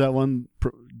 what is that one?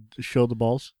 Show the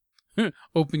balls?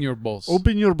 Open your balls.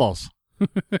 Open your balls.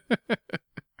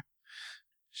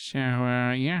 Share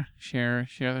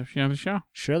the show.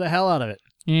 Share the hell out of it.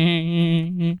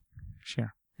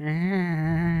 Share.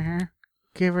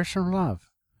 Give her some love.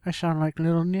 I sound like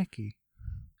little Nicky.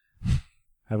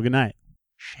 Have a good night.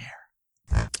 Share.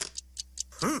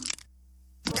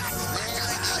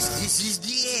 This is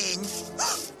the end.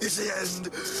 It's the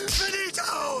end.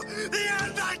 Finito! The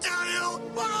end, I tell you!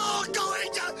 We're all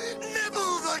going to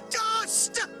nibble the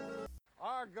dust!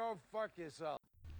 Or go fuck yourself.